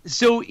it.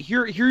 So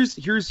here's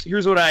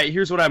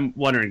what I'm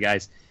wondering,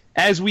 guys.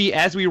 As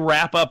we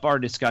wrap up our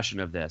discussion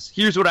of this,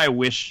 here's what I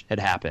wish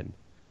had happened.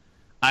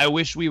 I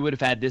wish we would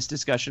have had this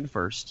discussion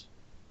first.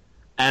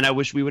 And I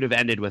wish we would have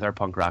ended with our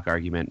punk rock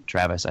argument,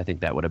 Travis. I think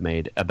that would have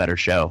made a better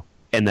show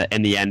in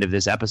the end of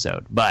this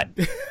episode. But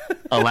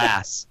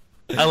alas,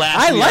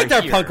 I liked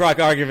our punk rock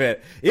argument.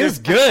 It was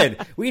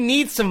good. We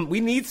need some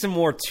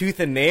more tooth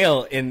and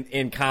nail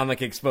in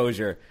comic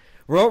exposure.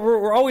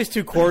 We're always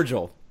too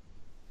cordial.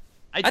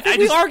 I think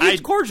we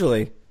argued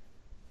cordially.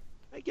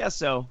 I guess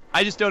so.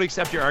 I just don't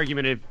accept your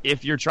argument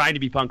if you're trying to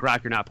be punk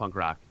rock, you're not punk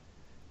rock.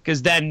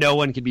 Because then no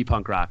one can be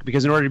punk rock.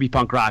 Because in order to be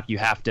punk rock, you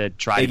have to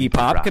try to be Iggy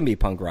Pop rock. can be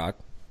punk rock.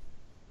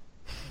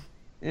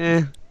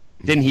 Didn't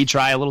he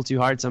try a little too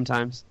hard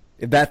sometimes?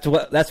 That's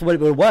what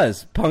it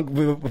was. Punk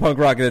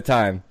rock at the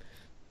time.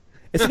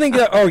 It's something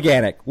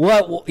organic.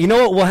 Well, you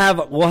know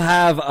what? We're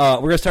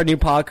gonna start a new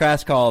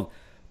podcast called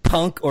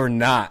Punk or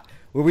Not,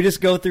 where we just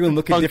go through and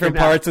look at different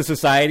parts of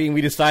society and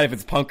we decide if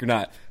it's punk or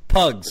not.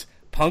 Pugs,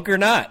 punk or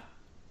not.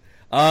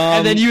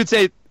 And then you'd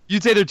say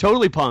they're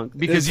totally punk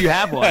because you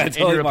have one and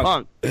totally you're a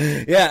punk.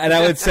 Yeah, and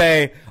I would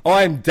say, oh,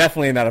 I'm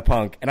definitely not a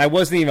punk, and I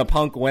wasn't even a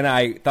punk when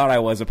I thought I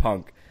was a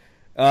punk.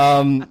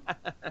 Because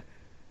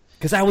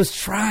I was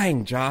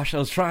trying, Josh. I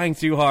was trying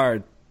too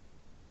hard.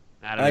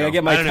 I don't know. I gotta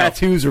get my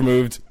tattoos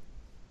removed.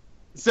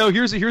 So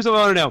here's what I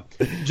want to know,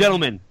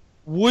 gentlemen.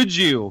 Would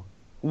you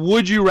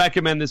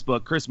recommend this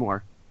book, Chris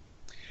Moore?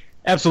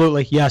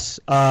 Absolutely, yes.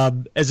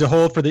 As a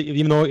whole,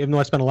 even though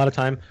I spent a lot of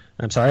time,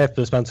 I'm sorry, I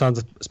spent a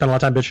lot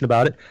of time bitching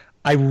about it.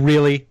 I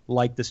really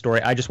like the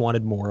story. I just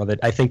wanted more of it.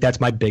 I think that's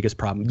my biggest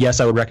problem. Yes,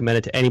 I would recommend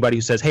it to anybody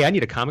who says, "Hey, I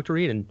need a comic to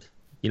read and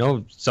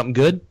something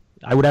good."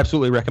 I would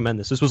absolutely recommend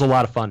this. This was a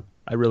lot of fun.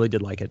 I really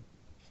did like it.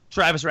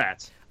 Travis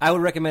Ratz. I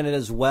would recommend it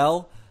as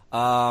well.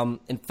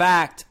 In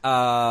fact,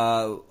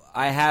 I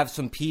have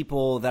some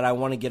people that I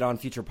want to get on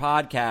future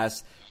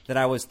podcasts that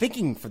I was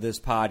thinking for this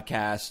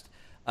podcast,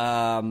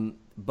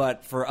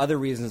 but for other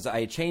reasons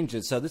I changed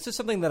it. So this is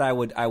something that I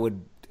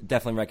would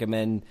definitely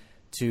recommend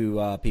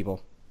to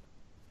people.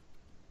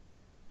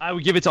 I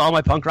would give it to all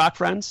my punk rock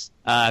friends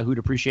who'd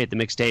appreciate the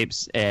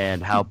mixtapes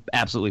and how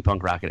absolutely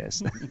punk rock it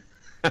is.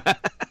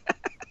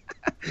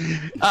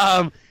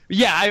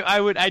 Yeah,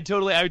 I would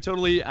totally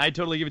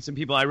give it some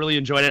people. I really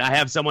enjoyed it. I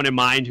have someone in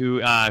mind who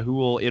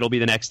it'll be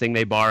the next thing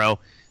they borrow.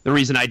 The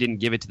reason I didn't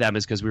give it to them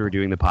is because we were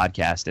doing the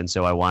podcast, and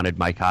so I wanted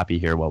my copy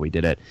here while we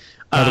did it.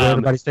 By the way,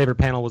 everybody's favorite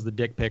panel was the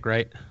dick pic,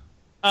 right?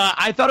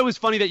 I thought it was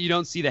funny that you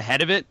don't see the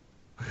head of it.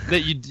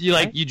 That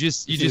you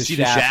just see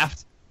the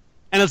shaft.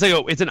 And it's like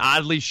it's an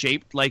oddly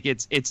shaped, like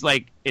it's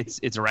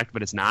erect,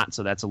 but it's not.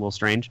 So that's a little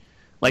strange.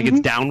 like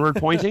it's downward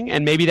pointing,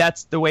 and maybe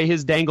that's the way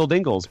his dangle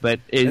dingles. But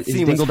it's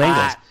dingle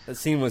dangles. Hot. That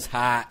scene was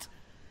hot.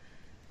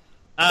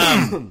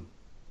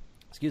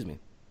 Excuse me.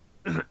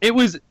 It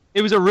was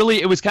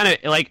kind of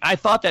like, I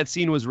thought that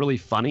scene was really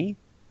funny.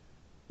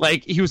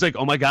 Like, he was like,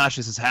 "Oh my gosh,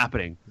 this is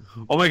happening!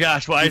 Oh my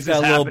gosh, why is this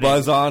happening?" He's got a little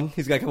buzz on.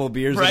 He's got a couple of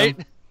beers, right?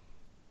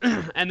 in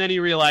him. And then he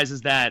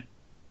realizes that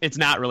it's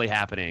not really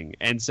happening,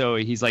 and so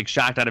he's like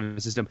shocked out of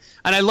his system.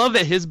 And I love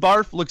that his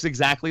barf looks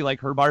exactly like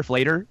her barf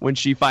later when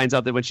she finds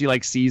out that when she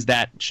like sees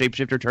that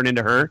shapeshifter turn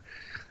into her,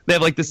 they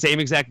have like the same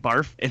exact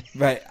barf.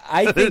 Right.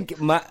 I think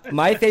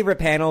my favorite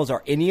panels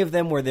are any of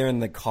them where they're in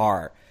the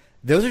car.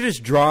 Those are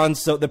just drawn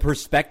so the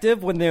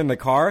perspective when they're in the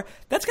car,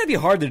 that's going to be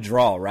hard to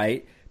draw,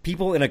 right?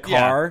 People in a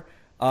car.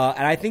 Yeah.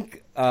 And I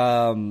think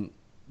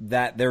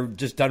that they're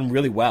just done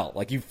really well.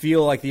 Like, you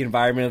feel like the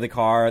environment of the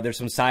car. There's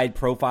some side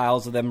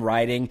profiles of them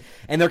riding,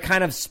 and they're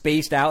kind of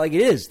spaced out. Like,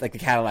 it is like the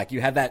Cadillac.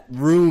 You have that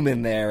room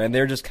in there, and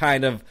they're just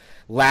kind of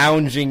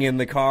lounging in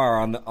the car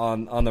on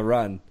the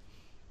run.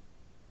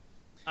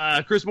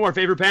 Chris Moore,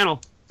 favorite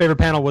panel? Favorite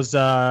panel was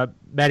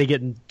Maddie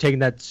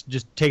taking a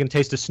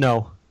taste of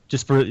snow.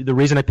 Just for the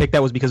reason I picked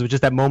that was because it was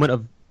just that moment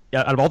of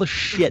out of all the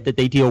shit that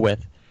they deal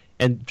with,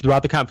 and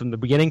throughout the from the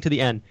beginning to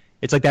the end.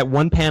 It's like that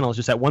one panel is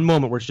just that one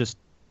moment where it's just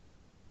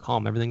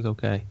calm, everything's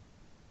okay.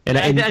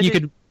 And you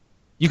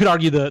could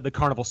argue the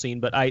carnival scene,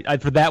 but I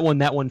for that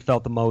one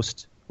felt the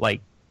most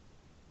like,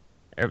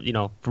 you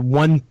know, for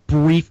one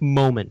brief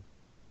moment,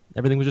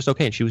 everything was just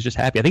okay, and she was just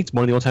happy. I think it's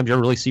one of the only times you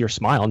ever really see her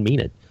smile and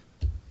mean it.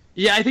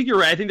 Yeah, I think you're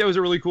right. I think that was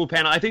a really cool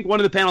panel. I think one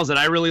of the panels that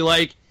I really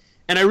like,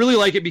 and I really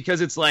like it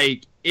because it's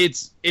like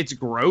it's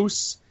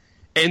gross,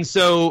 and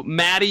so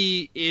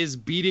Maddie is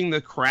beating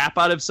the crap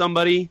out of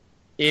somebody.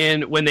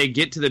 And when they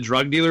get to the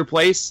drug dealer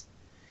place,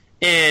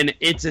 and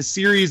it's a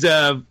series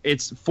of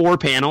 4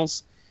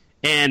 panels,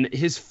 and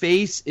his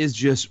face is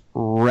just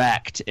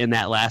wrecked in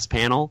that last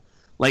panel.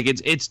 Like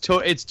it's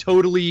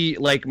totally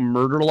like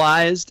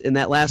murderized in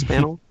that last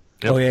panel.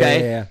 Oh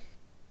yeah.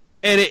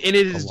 And it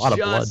is a lot of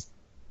blood.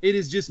 It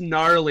is just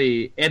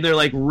gnarly, and they're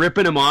like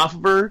ripping him off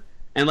of her,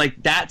 and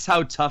like that's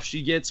how tough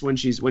she gets when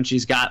she's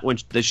got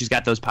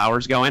those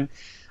powers going.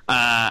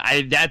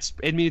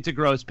 It's a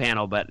gross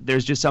panel, but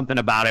there's just something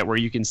about it where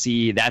you can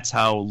see that's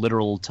how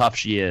literal tough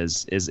she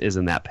is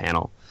in that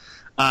panel.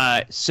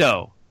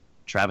 So,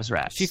 Travis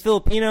Ratz. Is she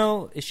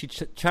Filipino? Is she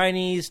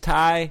Chinese?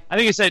 Thai? I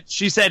think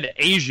she said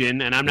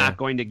Asian, and I'm not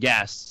going to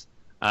guess.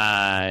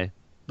 But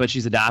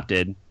she's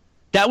adopted.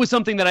 That was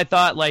something that I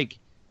thought like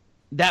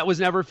that was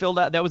never filled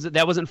out.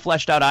 That wasn't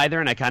fleshed out either,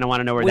 and I kind of want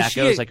to know where that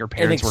goes. Like her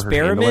parents were her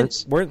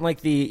handlers. Weren't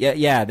like they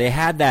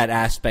had that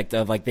aspect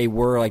of like they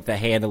were like the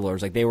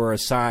handlers, like they were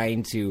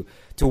assigned to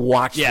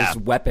watch this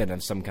weapon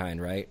of some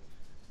kind, right?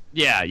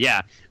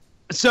 Yeah.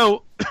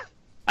 So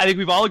I think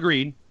we've all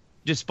agreed,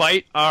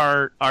 despite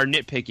our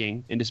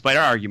nitpicking and despite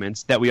our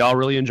arguments, that we all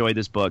really enjoyed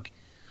this book.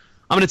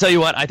 I'm going to tell you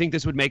what, I think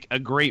this would make a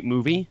great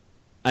movie.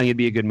 I think it'd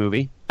be a good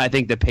movie. I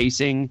think the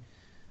pacing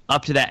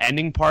up to that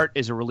ending part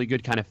is a really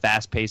good kind of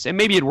fast pace, and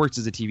maybe it works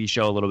as a TV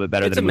show a little bit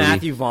better. It's a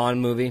Matthew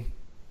Vaughn movie.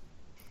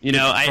 You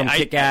know, from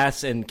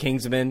Kick-Ass and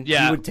Kingsman.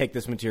 Yeah, he would take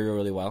this material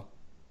really well.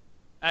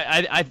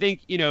 I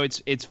think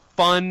it's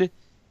fun.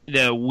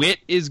 The wit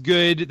is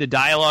good. The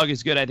dialogue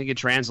is good. I think it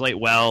translates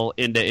well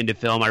into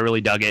film. I really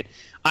dug it.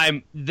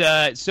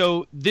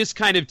 So this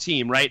kind of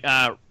team, right?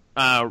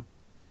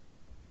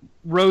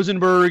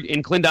 Rosenberg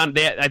and Clendon.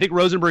 I think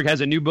Rosenberg has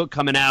a new book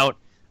coming out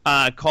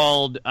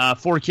called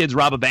 4 Kids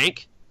Rob a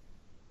Bank.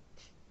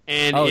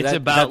 And it's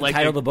about the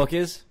title of the book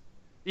is?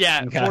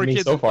 Yeah, 4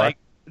 kids. So far.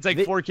 It's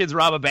like 4 kids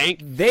rob a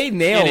bank. They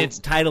nail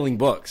titling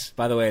books,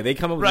 by the way. They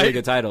come up with really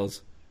good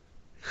titles.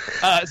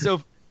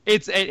 So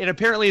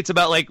apparently it's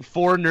about like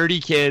 4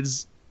 nerdy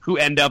kids who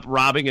end up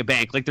robbing a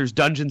bank. Like there's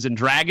Dungeons and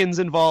Dragons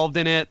involved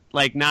in it,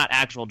 like not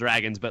actual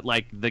dragons, but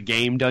like the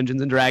game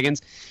Dungeons and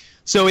Dragons.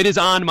 So it is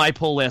on my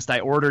pull list. I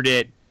ordered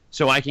it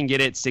so I can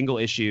get it single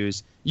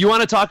issues. You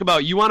want to talk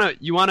about you want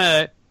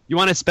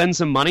to spend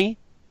some money?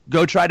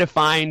 Go try to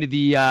find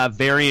the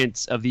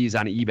variants of these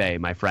on eBay,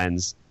 my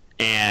friends,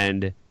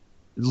 and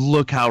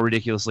look how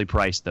ridiculously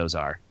priced those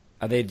are.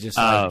 Are they just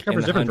like in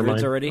the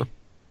hundreds already?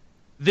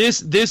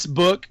 This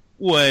book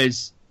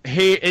was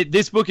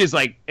this book is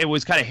like it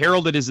was kind of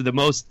heralded as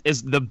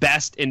the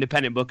best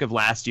independent book of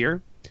last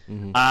year,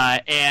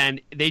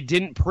 and they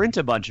didn't print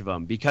a bunch of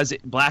them because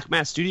Black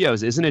Mass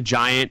Studios isn't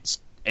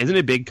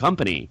a big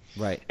company,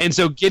 right? And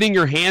so getting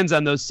your hands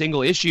on those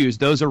single issues,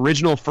 those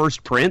original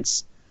first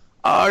prints,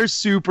 are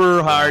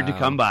super hard to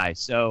come by.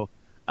 So,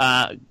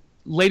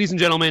 ladies and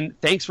gentlemen,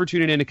 thanks for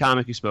tuning in to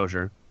Comic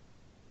Exposure.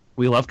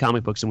 We love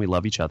comic books and we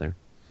love each other.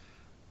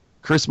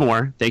 Chris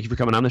Moore, thank you for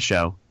coming on the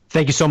show.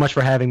 Thank you so much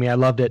for having me. I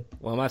loved it.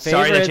 One of my favorites.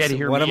 Sorry that you had to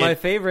hear One of my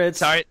favorites.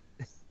 Sorry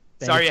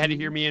you had to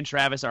hear me and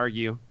Travis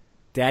argue.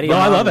 Daddy,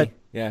 I love it.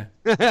 Yeah.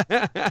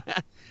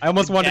 I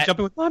almost wanted to jump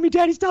in with, Mommy,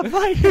 Daddy, stop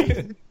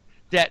fighting.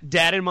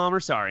 Dad and Mom are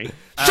sorry.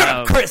 Shut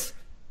up, Chris!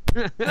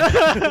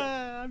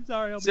 I'm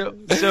sorry.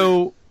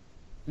 So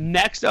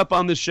next up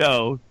on the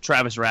show,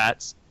 Travis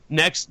Ratz,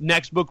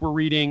 Next book we're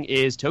reading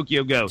is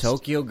Tokyo Ghost.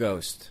 Tokyo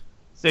Ghost.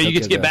 So you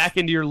get to get back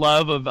into your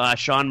love of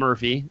Sean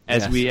Murphy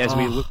as we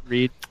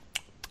read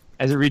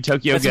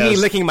Tokyo Ghost. That's me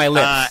licking my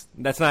lips.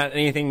 That's not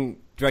anything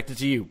directed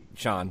to you,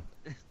 Sean.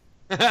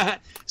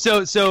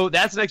 So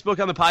that's the next book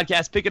on the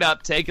podcast. Pick it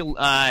up,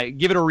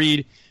 give it a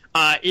read.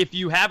 If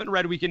you haven't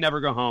read We Can Never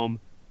Go Home,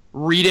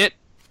 read it.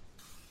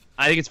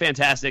 I think it's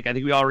fantastic. I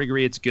think we all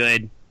agree it's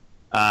good.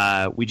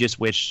 We just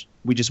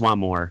want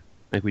more.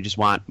 Like, we just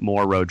want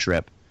more road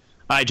trip.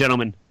 All right,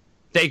 gentlemen.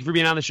 Thank you for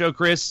being on the show,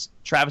 Chris.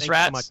 Travis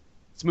Rats,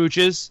 so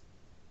Smooches.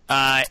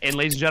 And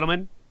ladies and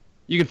gentlemen,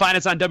 you can find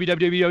us on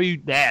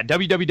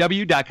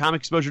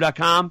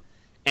www.comicexposure.com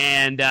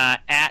and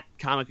at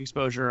Comic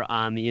Exposure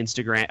on the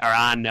Instagram or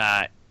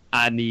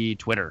on the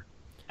Twitter.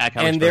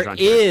 And there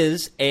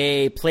is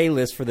a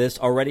playlist for this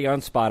already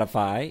on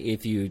Spotify.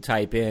 If you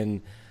type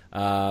in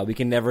We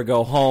Can Never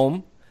Go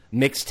Home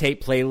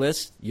mixtape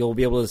playlist, you'll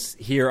be able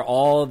to hear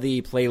all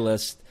the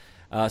playlist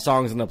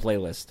songs in the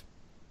playlist.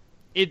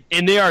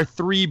 And there are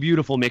 3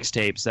 beautiful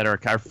mixtapes that are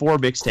 4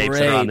 mixtapes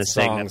that are on this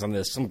songs segment. On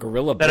this. Some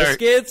Gorilla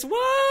Biscuits.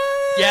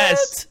 What?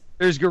 Yes.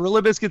 There's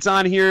Gorilla Biscuits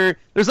on here.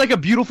 There's like a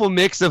beautiful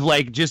mix of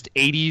like just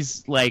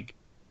 80s like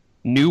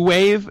new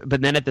wave,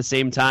 but then at the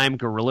same time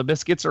Gorilla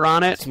Biscuits are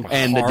on it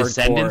and the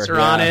Descendants are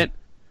on it.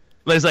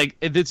 But it's like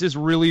it's this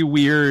really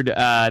weird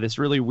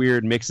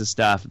mix of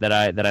stuff that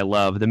I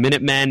love. The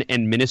Minutemen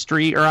and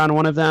Ministry are on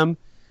one of them.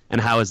 And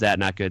how is that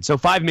not good? So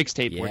 5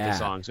 mixtape worth of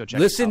songs. So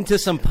listen to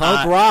some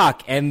punk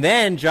rock. And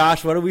then,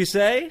 Josh, what do we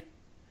say?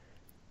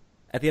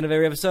 At the end of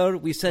every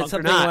episode, we said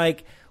something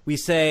like, we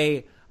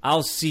say,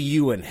 I'll see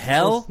you in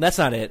hell. That's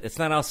not it. It's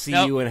not I'll see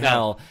you in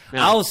hell.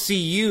 No. I'll see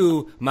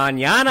you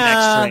mañana.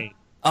 Next trade.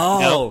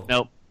 Oh.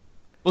 Nope.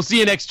 We'll see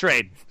you next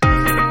trade.